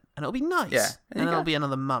see it, and it'll be nice. Yeah. And then it'll be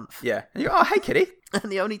another month. Yeah. And you go, oh, hey, kitty.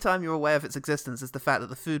 And the only time you're aware of its existence is the fact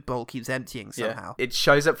that the food bowl keeps emptying somehow. Yeah. It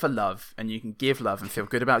shows up for love, and you can give love and feel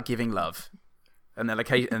good about giving love. And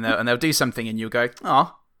they'll do something, and you'll go,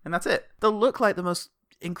 oh, and that's it. They'll look like the most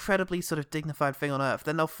incredibly sort of dignified thing on earth.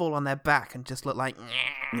 Then they'll fall on their back and just look like...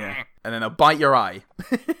 Yeah. And then they'll bite your eye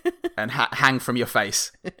and hang from your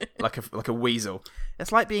face like a weasel.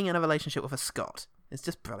 It's like being in a relationship with a Scot. It's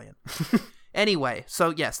just brilliant. Anyway, so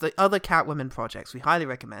yes, the other Catwoman projects we highly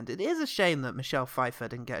recommend. It is a shame that Michelle Pfeiffer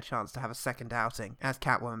didn't get a chance to have a second outing as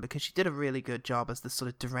Catwoman, because she did a really good job as this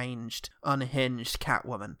sort of deranged, unhinged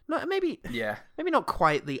Catwoman. No, maybe not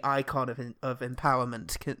quite the icon of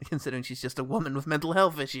empowerment, considering she's just a woman with mental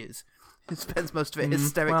health issues who spends most of it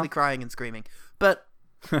hysterically crying and screaming. But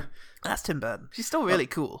that's Tim Burton. She's still really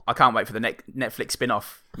cool. I can't wait for the Netflix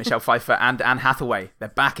spin-off. Michelle Pfeiffer and Anne Hathaway. They're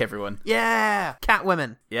back, everyone. Yeah!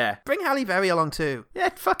 Catwomen. Yeah. Bring Halle Berry along too. Yeah,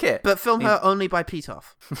 fuck it. But film her only by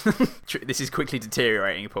Pitoff. This is quickly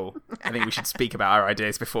deteriorating, Paul. I think we should speak about our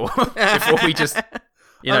ideas before we just,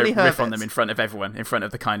 riff on them in front of everyone, in front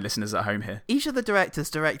of the kind listeners at home here. Each of the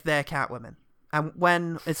directors direct their Catwomen. And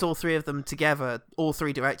when it's all three of them together, all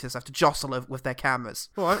three directors have to jostle with their cameras.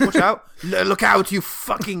 All right, watch out. Look out, you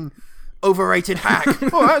fucking overrated hack.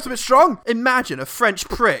 Oh, that's a bit strong. Imagine a French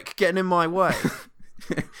prick getting in my way.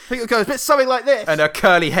 I think it goes a bit something like this. And a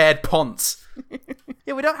curly-haired Ponce.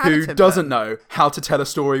 Yeah, we don't have who doesn't know how to tell a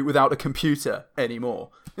story without a computer anymore.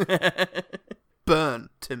 Burn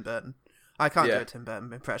Tim Burton. I can't do a Tim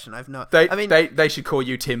Burton impression. They should call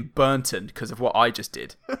you Tim Burton because of what I just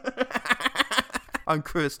did. I'm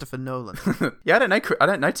Christopher Nolan. Yeah, I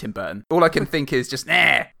don't know Tim Burton. All I can think is just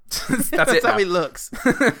nah. That's how he looks.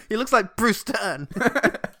 He looks like Bruce Dern.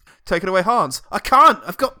 Take it away, Hans. I can't.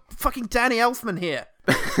 I've got fucking Danny Elfman here.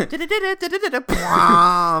 I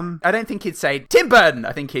don't think he'd say Tim Burton.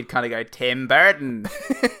 I think he'd kind of go Tim Burton.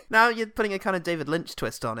 Now you're putting a kind of David Lynch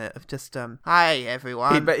twist on it of just hi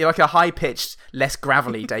everyone. But like a high-pitched, less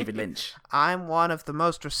gravelly David Lynch. I'm one of the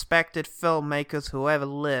most respected filmmakers who ever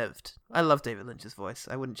lived. I love David Lynch's voice.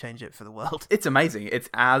 I wouldn't change it for the world. It's amazing. It's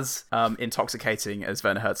as intoxicating as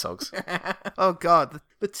Werner Herzog's. Oh god,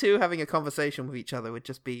 the two having a conversation with each other would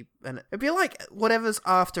just be it'd be like whatever's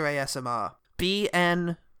after ASMR.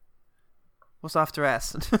 BN. What's after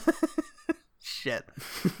S? Shit.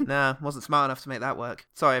 Nah, wasn't smart enough to make that work.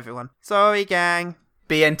 Sorry, everyone. Sorry, gang.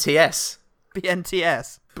 BNTS.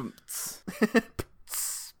 BNTS.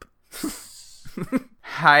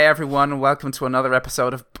 Hi, everyone. Welcome to another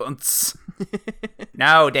episode of Bunts.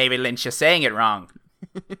 No, David Lynch, you're saying it wrong.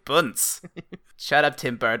 Bunts. Shut up,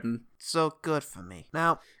 Tim Burton. So good for me.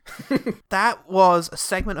 Now, that was a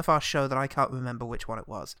segment of our show that I can't remember which one it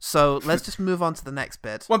was. So let's just move on to the next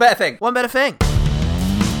bit. One better thing. One better thing.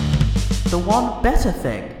 The one better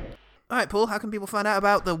thing. All right, Paul, how can people find out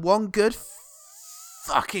about the one good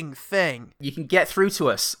fucking thing? You can get through to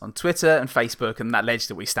us on Twitter and Facebook and that ledge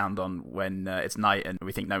that we stand on when it's night and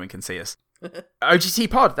we think no one can see us. OGT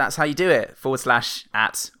Pod, that's how you do it. /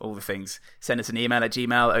 at all the things. Send us an email at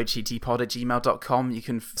gmail, ogtpod@gmail.com. You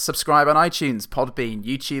can subscribe on iTunes, Podbean,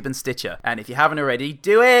 YouTube, and Stitcher. And if you haven't already,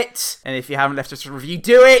 do it. And if you haven't left us a review,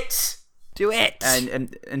 do it. Do it.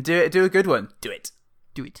 And do a good one. Do it.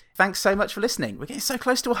 Do it. Thanks so much for listening. We're getting so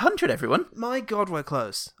close to 100, everyone. My God, we're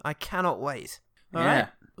close. I cannot wait. All right.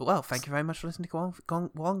 Well, thank you very much for listening to Gong,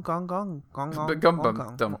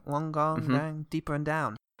 Deeper and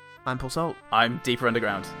Down. I'm Paul Salt. I'm Deeper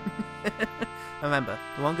Underground. Remember,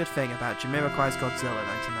 the one good thing about Jamiroquai's Godzilla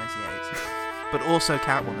 1998, but also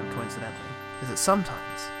Catwoman, coincidentally, is that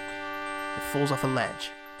sometimes it falls off a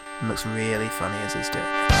ledge and looks really funny as it's doing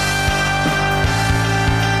it.